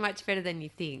actually much better than you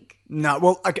think. No,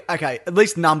 well, okay. At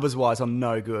least numbers wise, I'm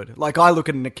no good. Like I look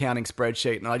at an accounting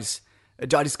spreadsheet and I just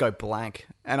go blank,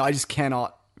 and I just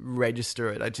cannot register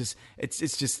it.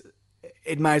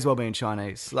 It may as well be in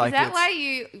Chinese. Like, is that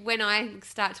why when I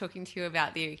start talking to you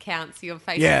about the accounts, your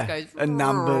face just goes and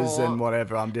numbers and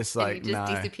whatever? I'm just like, and you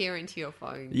just disappear into your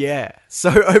phone. Yeah. So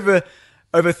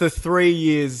over the 3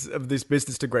 years of this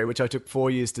business degree, which I took 4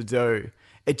 years to do,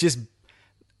 it just,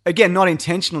 again, not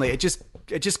intentionally, it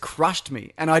just crushed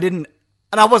me, and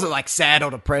I wasn't like sad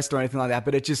or depressed or anything like that,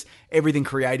 but everything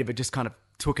creative, it just kind of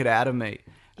took it out of me.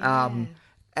 Yeah.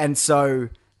 And so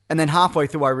And then halfway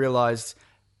through, I realized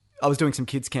I was doing some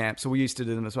kids camps. So we used to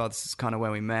do them as well. This is kind of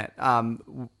where we met,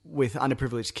 with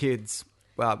underprivileged kids,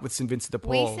 with St. Vincent de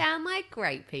Paul. We sound like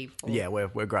great people. Yeah,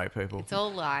 we're great people. It's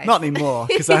all lies. Not anymore,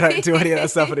 because I don't do any of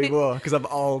that stuff anymore, because I'm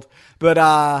old. But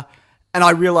and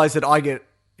I realized that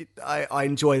I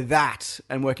enjoy that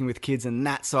and working with kids and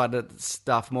that side of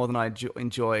stuff more than I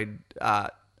enjoyed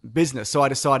business. So I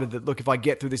decided that, look, if I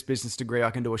get through this business degree,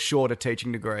 I can do a shorter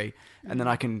teaching degree, and then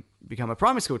I can become a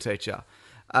primary school teacher.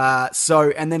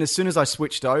 And then as soon as I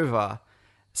switched over,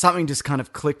 something just kind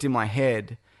of clicked in my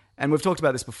head. And we've talked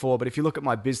about this before, but if you look at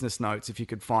my business notes, if you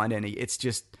could find any, it's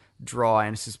just dry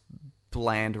and it's just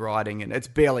bland writing, and it's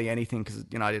barely anything because,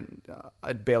 you know,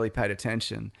 I'd barely paid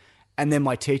attention. And then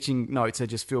my teaching notes are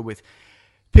just filled with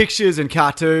pictures and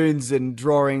cartoons and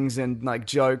drawings and like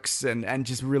jokes and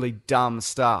just really dumb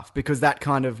stuff, because that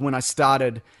kind of, when I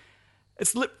started,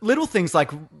 it's little things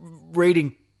like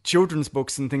reading children's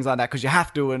books and things like that, because you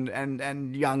have to,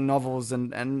 and young novels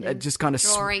and it just kind of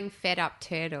Drawing Fed Up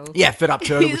Turtle. Yeah, Fed Up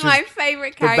Turtle. He's which my was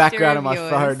favourite the character background of on my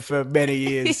yours. phone for many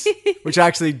years, which I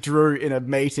actually drew in a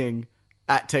meeting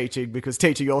at teaching, because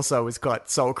teaching also is quite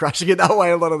soul crushing in that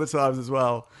way a lot of the times as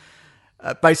well.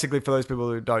 Basically, for those people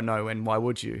who don't know, and why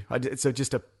would you? It's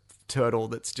just a turtle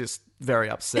that's just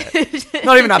very upset.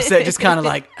 Not even upset, just kind of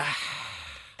like,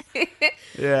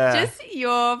 yeah. Just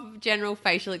your general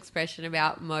facial expression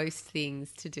about most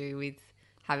things to do with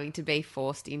having to be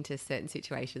forced into certain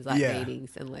situations like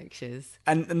meetings and lectures.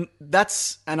 And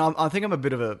I think I'm a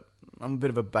bit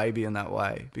of a baby in that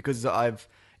way, because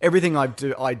everything I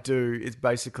do is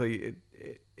basically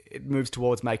it moves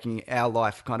towards making our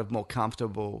life kind of more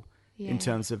comfortable. In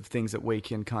terms of things that we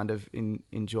can kind of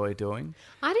enjoy doing.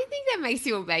 I don't think that makes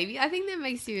you a baby. I think that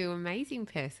makes you an amazing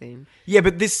person. Yeah,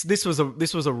 but this was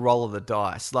a roll of the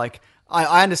dice. Like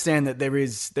I understand that there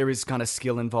is kind of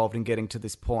skill involved in getting to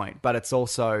this point, but it's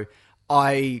also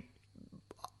I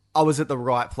was at the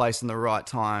right place in the right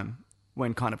time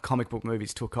when kind of comic book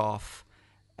movies took off,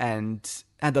 and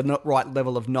had the right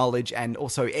level of knowledge and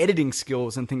also editing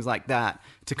skills and things like that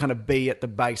to kind of be at the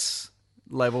base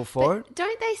level for it.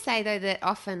 Don't they say, though, that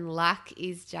often luck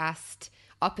is just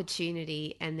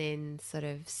opportunity and then sort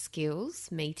of skills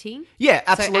meeting? Yeah,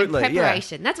 absolutely. So, and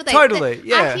preparation. Yeah. That's what they totally.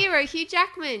 Yeah. Our hero, Hugh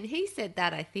Jackman, he said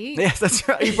that, I think. Yes, that's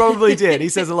right. He probably did. He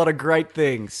says a lot of great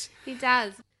things. He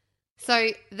does.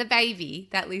 So the baby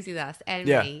that lives with us and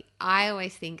me, I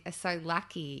always think are so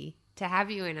lucky to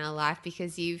have you in our life,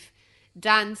 because you've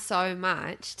done so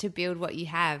much to build what you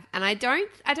have. And I don't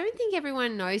think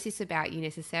everyone knows this about you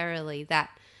necessarily,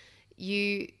 that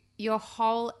your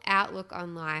whole outlook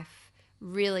on life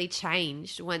really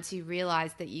changed once you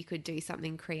realized that you could do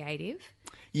something creative.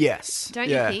 Yes. Don't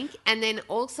you think? And then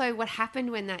also what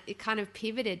happened when it kind of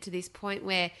pivoted to this point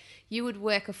where you would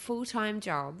work a full-time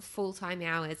job, full-time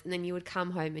hours, and then you would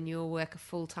come home and you would work a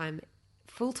full-time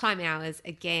hours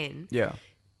again. Yeah.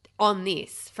 On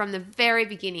this, from the very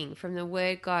beginning, from the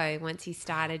word go, once you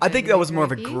started. I think that was more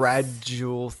of a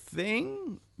gradual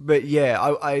thing, but yeah,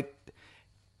 I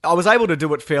was able to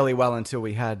do it fairly well until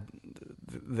we had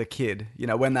the kid. You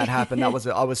know, when that happened, I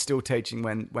was still teaching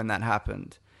when that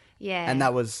happened. Yeah, and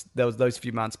there was those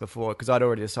few months before, because I'd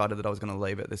already decided that I was going to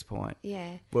leave at this point.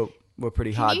 Yeah, well, we're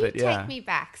pretty hard, but yeah. Take me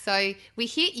back. So we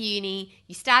hit uni.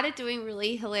 You started doing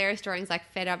really hilarious drawings like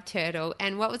Fed Up Turtle,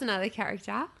 and what was another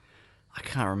character? I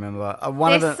can't remember.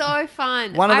 They're so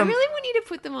fun. I really want you to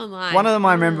put them online. One of them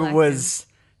I remember was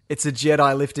it's a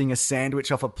Jedi lifting a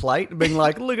sandwich off a plate and being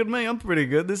like, "Look at me, I'm pretty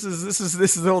good. This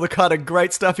is all the kind of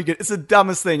great stuff you get." It's the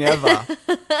dumbest thing ever. What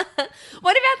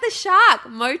about the shark,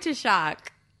 Motor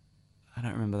Shark? I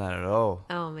don't remember that at all.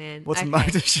 Oh man, what's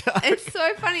Motor Shark? It's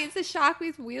so funny. It's a shark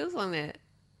with wheels on it.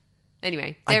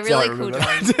 Anyway, they're really cool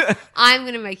drawings. I'm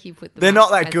going to make you put them They're up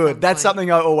not that at good. some That's point.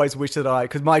 something I always wish that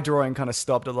because my drawing kind of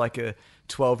stopped at like a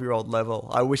 12-year-old level.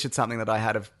 I wish it's something that I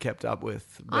had have kept up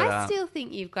with. But, I still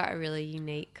think you've got a really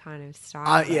unique kind of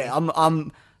style. Yeah,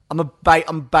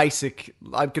 I'm basic.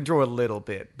 I can draw a little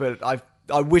bit, but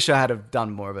I wish I had have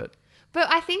done more of it. But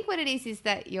I think what it is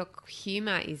that your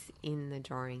humour is in the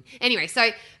drawing. Anyway,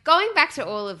 so going back to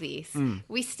all of this,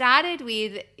 we started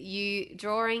with you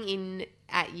drawing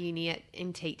at uni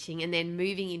in teaching and then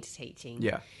moving into teaching.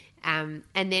 Yeah. And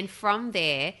then from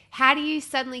there, how do you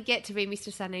suddenly get to be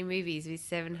Mr. Sunday Movies with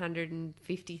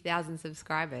 750,000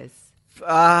 subscribers?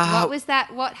 What was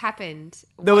that? What happened?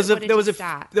 There was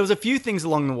a few things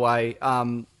along the way.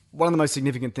 One of the most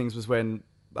significant things was when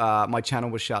my channel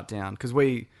was shut down, because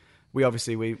we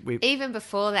obviously even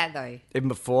before that though. Even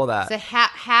before that. So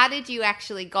how did you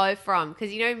actually go from,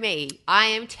 because you know me, I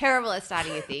am terrible at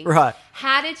starting a thing. Right.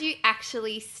 How did you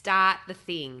actually start the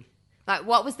thing? Like,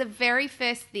 what was the very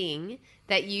first thing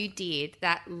that you did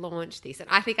that launched this? And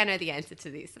I think I know the answer to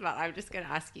this, but I'm just going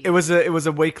to ask you. It was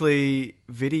a weekly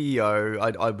video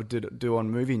I would do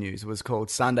on Movie News. It was called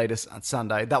Sunday to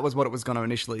Sunday. That was what it was going to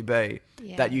initially be.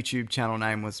 Yeah. That YouTube channel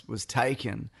name was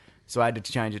taken, so I had to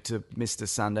change it to Mr.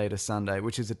 Sunday to Sunday,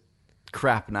 which is a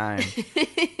crap name.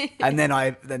 And then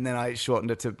I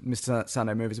shortened it to Mr.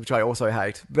 Sunday Movies, which I also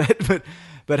hate.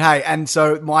 But hey, and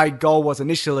so my goal was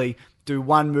initially do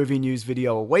one Movie News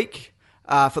video a week.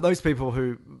 For those people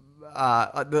who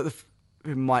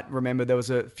might remember, there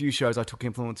was a few shows I took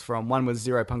influence from. One was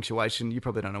Zero Punctuation. You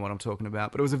probably don't know what I'm talking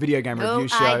about, but it was a video game review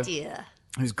show. Idea.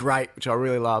 It was great, which I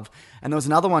really love. And there was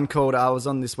another one called, I was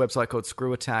on this website called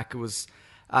Screw Attack. It was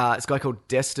this guy called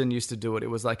Destin used to do it. It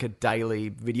was like a daily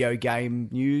video game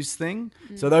news thing.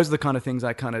 So those are the kind of things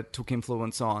I kind of took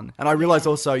influence on. And I realized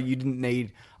also you didn't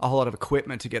need a whole lot of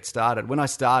equipment to get started. When I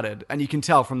started, and you can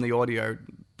tell from the audio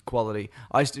quality,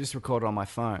 I used to just record it on my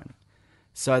phone.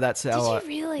 So that's how Did you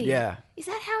really? Yeah. Is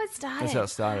that how it started? That's how it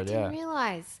started, I didn't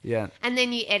realise. Yeah. And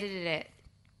then you edited it.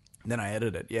 Then I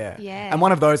edited it, yeah. Yeah. And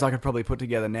one of those I could probably put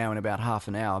together now in about half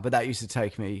an hour, but that used to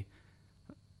take me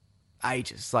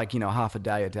ages, like, half a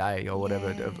day or whatever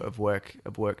of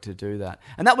work to do that.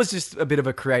 And that was just a bit of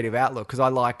a creative outlook because I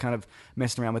like kind of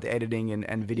messing around with editing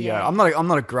and video. Yeah. I'm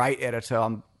not a great editor.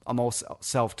 I'm all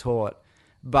self-taught,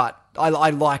 but I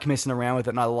like messing around with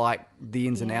it and I like the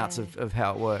ins and outs of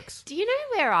how it works. Do you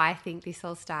know where I think this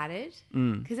all started?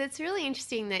 Because it's really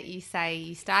interesting that you say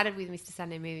you started with Mr.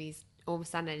 Sunday Movies or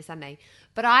Sunday to Sunday,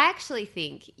 but I actually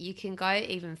think you can go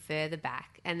even further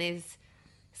back, and there's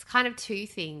kind of two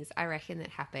things I reckon that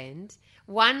happened.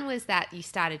 One was that you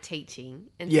started teaching,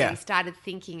 and so you started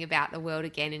thinking about the world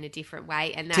again in a different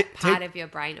way, and that part of your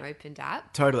brain opened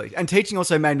up. Totally. And teaching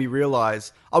also made me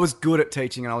realise I was good at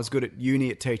teaching, and I was good at uni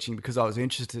at teaching because I was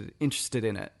interested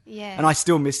in it. Yeah. And I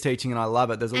still miss teaching, and I love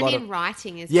it. There's a lot of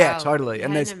writing as well. Yeah, totally. You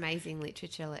And had there's an amazing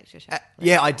literature lecture.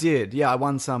 yeah, I did. Yeah, I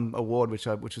won some award, which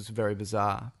was very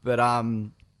bizarre. But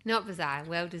Not bizarre,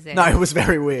 well deserved. no, it was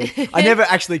very weird. I never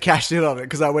actually cashed in on it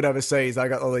because I went overseas. I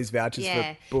got all these vouchers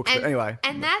for books. But anyway.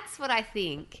 And that's what I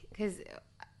think, because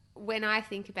when I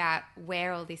think about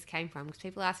where all this came from, because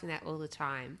people ask me that all the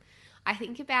time, I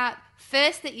think about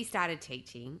first that you started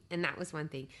teaching, and that was one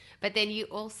thing. But then you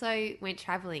also went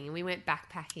traveling, and we went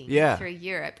backpacking through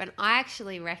Europe. And I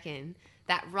actually reckon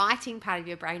that writing part of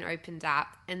your brain opened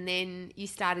up, and then you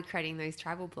started creating those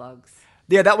travel blogs.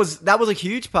 Yeah, that was a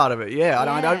huge part of it. Yeah,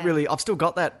 I don't really. I've still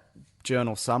got that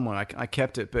journal somewhere. I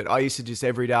kept it, but I used to just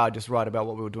every day I'd just write about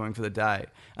what we were doing for the day,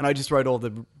 and I just wrote all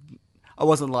the. I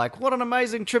wasn't like, what an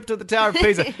amazing trip to the Tower of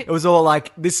Pisa. It was all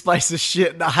like, this place is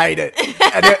shit and I hate it,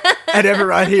 and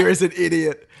everyone here is an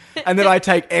idiot. And then I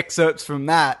take excerpts from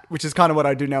that, which is kind of what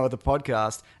I do now with the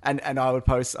podcast, and I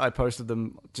posted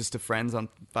them just to friends on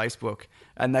Facebook,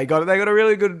 and they got a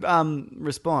really good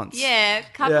response. Yeah,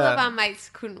 a couple of our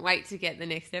mates couldn't wait to get the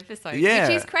next episode, which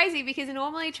is crazy because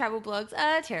normally travel blogs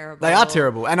are terrible. They are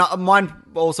terrible, and mine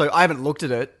also. I haven't looked at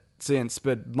it since,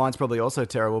 but mine's probably also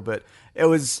terrible. But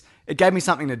it gave me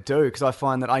something to do because I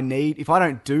find that if I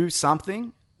don't do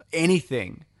something,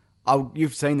 anything.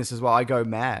 You've seen this as well. I go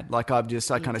mad. Like I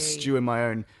kind of stew in my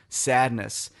own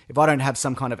sadness. If I don't have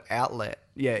some kind of outlet,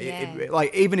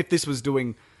 like even if this was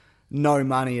doing no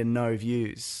money and no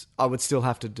views, I would still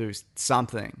have to do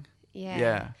something.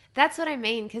 Yeah. That's what I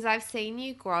mean, because I've seen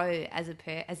you grow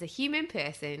as a human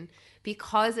person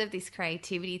because of this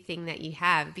creativity thing that you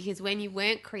have. Because when you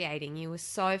weren't creating, you were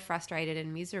so frustrated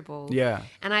and miserable. Yeah.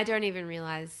 And I don't even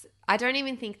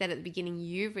think that at the beginning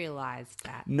you realised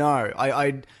that. No,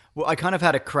 I kind of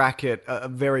had a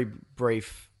very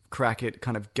brief crack at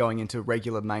kind of going into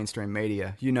regular mainstream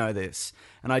media. You know this,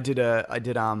 and I did a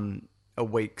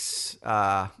week's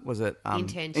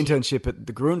internship at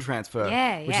the Gruen Transfer,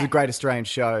 which is a great Australian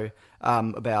show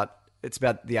about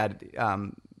the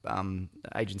ad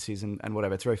agencies and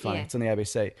whatever. It's very funny. It's on the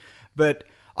ABC. But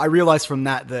I realised from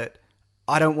that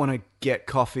I don't want to get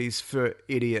coffees for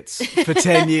idiots for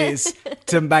 10 years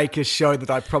to make a show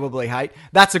that I probably hate.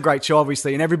 That's a great show,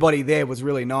 obviously, and everybody there was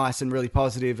really nice and really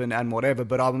positive and whatever,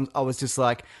 but I was just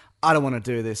like, I don't want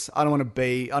to do this. I don't want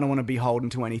to be beholden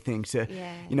to anything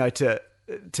to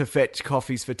fetch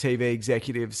coffees for TV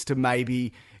executives to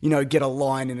maybe, get a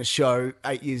line in a show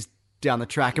 8 years down the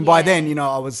track. And by then,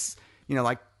 I was,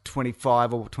 like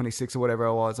 25 or 26 or whatever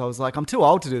I was like, I'm too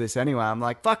old to do this anyway. I'm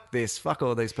like, fuck this, fuck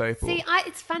all these people. See,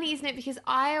 it's funny, isn't it? Because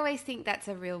I always think that's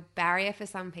a real barrier for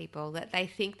some people, that they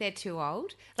think they're too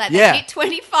old. Like they hit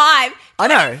 25. I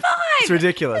know. It's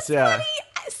ridiculous, It's so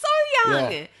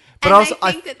young. Yeah. And also,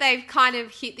 they think that they've kind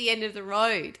of hit the end of the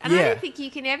road. And I Yeah. don't think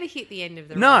you can ever hit the end of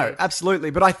the road. No,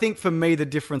 absolutely. But I think for me, the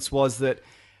difference was that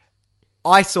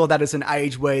I saw that as an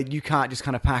age where you can't just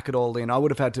kind of pack it all in. I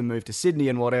would have had to move to Sydney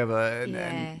and whatever.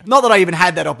 And not that I even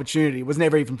had that opportunity. It was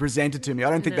never even presented to me. I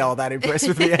don't think they were that impressed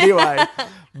with me anyway.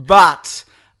 But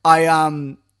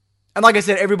and like I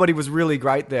said, everybody was really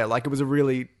great there. Like, it was a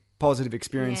really positive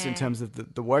experience in terms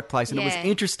of the workplace. And it was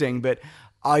interesting, but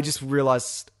I just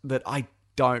realized that I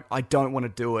don't want to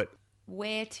do it.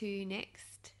 Where to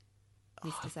next,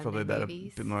 Mr. Sunday Probably about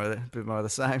Movies? a bit more of the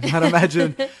same, I'd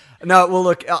imagine. No, well,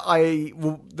 look,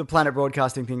 the Planet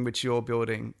Broadcasting thing which you're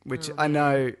building, which I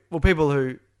know, well, people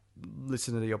who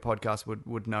listen to your podcast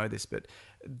would know this, but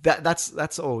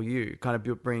that's all you, kind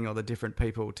of bringing all the different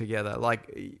people together.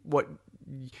 Like,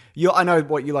 I know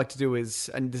what you like to do is,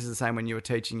 and this is the same when you were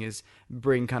teaching, is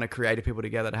bring kind of creative people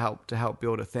together to help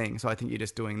build a thing. So I think you're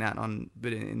just doing that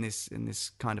but in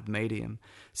this kind of medium.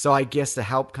 So I guess to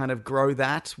help kind of grow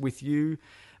that with you,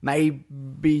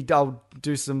 maybe I'll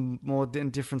do some more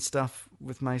different stuff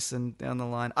with Mason down the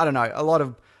line. I don't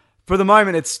know. For the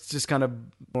moment, it's just kind of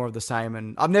more of the same.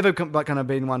 And I've never kind of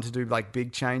been one to do like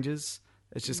big changes.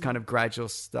 It's just kind of gradual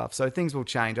stuff. So things will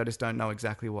change. I just don't know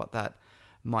exactly what that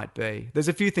might be. There's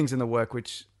a few things in the work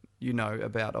which you know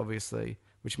about, obviously,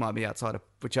 which might be outside of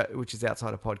which is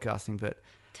outside of podcasting, but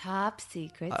Top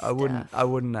secret I wouldn't.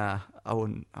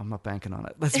 I'm not banking on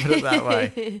it. Let's put it that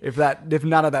way. If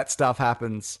none of that stuff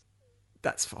happens,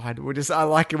 that's fine. I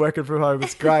like working from home.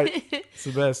 It's great. It's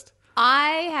the best.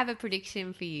 I have a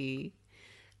prediction for you.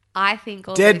 I think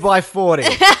Dead by 40.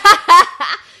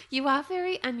 You are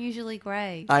very unusually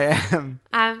grey. I am.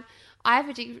 I have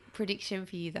a prediction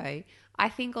for you, though. I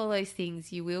think all those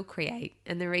things you will create,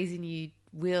 and the reason you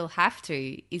will have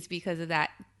to is because of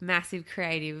that massive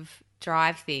creative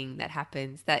drive thing that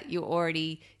happens, that you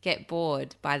already get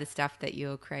bored by the stuff that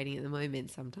you're creating at the moment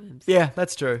sometimes. Yeah,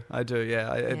 that's true. I do,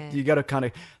 yeah. You got to kind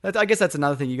of... I guess that's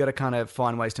another thing. You got to kind of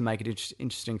find ways to make it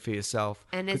interesting for yourself.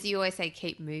 And as you always say,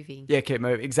 keep moving. Yeah, keep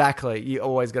moving. Exactly. You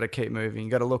always got to keep moving.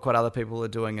 You got to look what other people are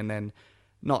doing and then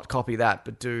not copy that,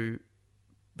 but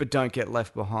don't get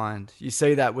left behind. You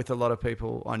see that with a lot of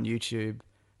people on YouTube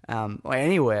or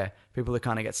anywhere. People that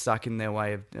kind of get stuck in their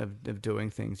way of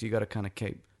doing things. You got to kind of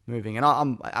keep moving, and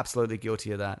I'm absolutely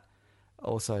guilty of that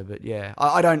also. But yeah,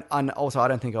 I don't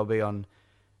think I'll be on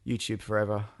YouTube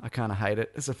forever. I kind of hate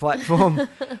it as a platform.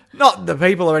 Not the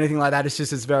people or anything like that. It's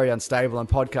just it's very unstable, and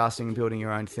podcasting and building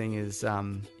your own thing is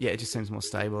it just seems more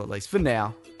stable, at least for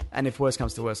now. And if worse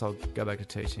comes to worse, I'll go back to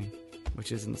teaching,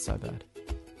 which isn't so bad.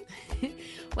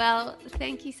 Well,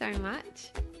 thank you so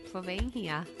much for being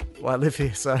here. Well, I live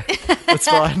here, so it's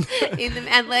fine.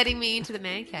 And letting me into the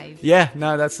man cave. Yeah,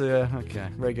 no, that's okay.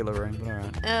 Regular room, but all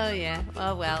right. Oh, yeah.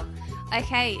 Oh, well.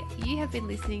 Okay, you have been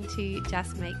listening to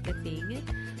Just Make the Thing.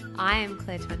 I am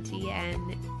Claire Tonti,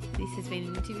 and this has been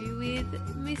an interview with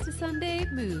Mr. Sunday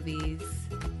Movies.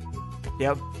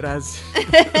 Yep, it has.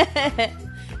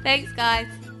 Thanks, guys.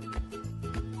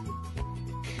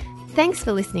 Thanks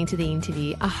for listening to the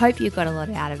interview. I hope you got a lot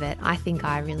out of it. I think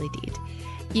I really did.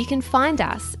 You can find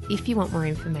us, if you want more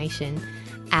information,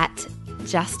 at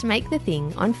Just Make the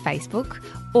Thing on Facebook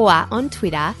or on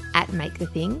Twitter at Make the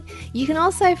Thing. You can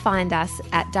also find us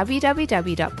at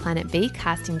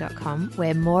www.planetbcasting.com,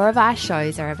 where more of our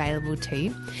shows are available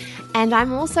too. And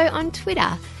I'm also on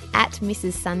Twitter at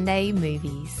Mrs. Sunday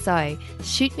Movies. So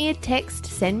shoot me a text,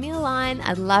 send me a line.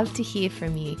 I'd love to hear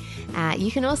from you. You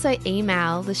can also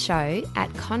email the show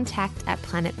at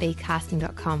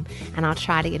contact@planetbcasting.com, and I'll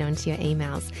try to get onto your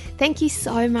emails. Thank you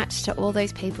so much to all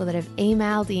those people that have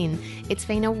emailed in. It's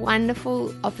been a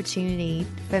wonderful opportunity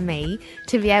for me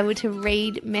to be able to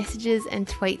read messages and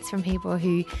tweets from people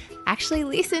who actually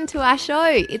listen to our show.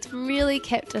 It's really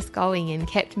kept us going and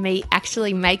kept me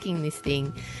actually making this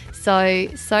thing. So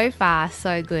far,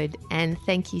 so good. And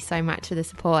thank you so much for the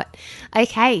support.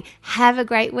 Okay, have a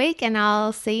great week, and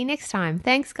I'll see you next time.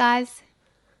 Thanks, guys.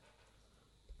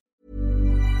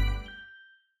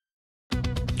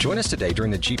 Join us today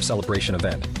during the Jeep Celebration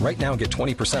event. Right now, get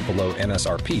 20% below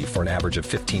MSRP for an average of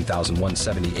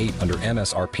 $15,178 under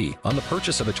MSRP on the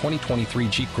purchase of a 2023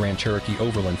 Jeep Grand Cherokee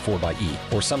Overland 4xE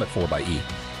or Summit 4xE.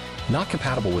 Not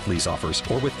compatible with lease offers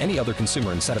or with any other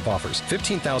consumer incentive offers.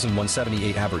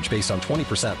 $15,178 average based on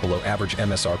 20% below average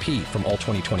MSRP from all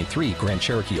 2023 Grand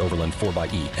Cherokee Overland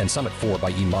 4xE and Summit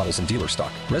 4xE models in dealer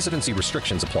stock. Residency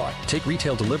restrictions apply. Take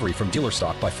retail delivery from dealer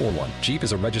stock by 4/1. Jeep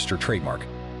is a registered trademark.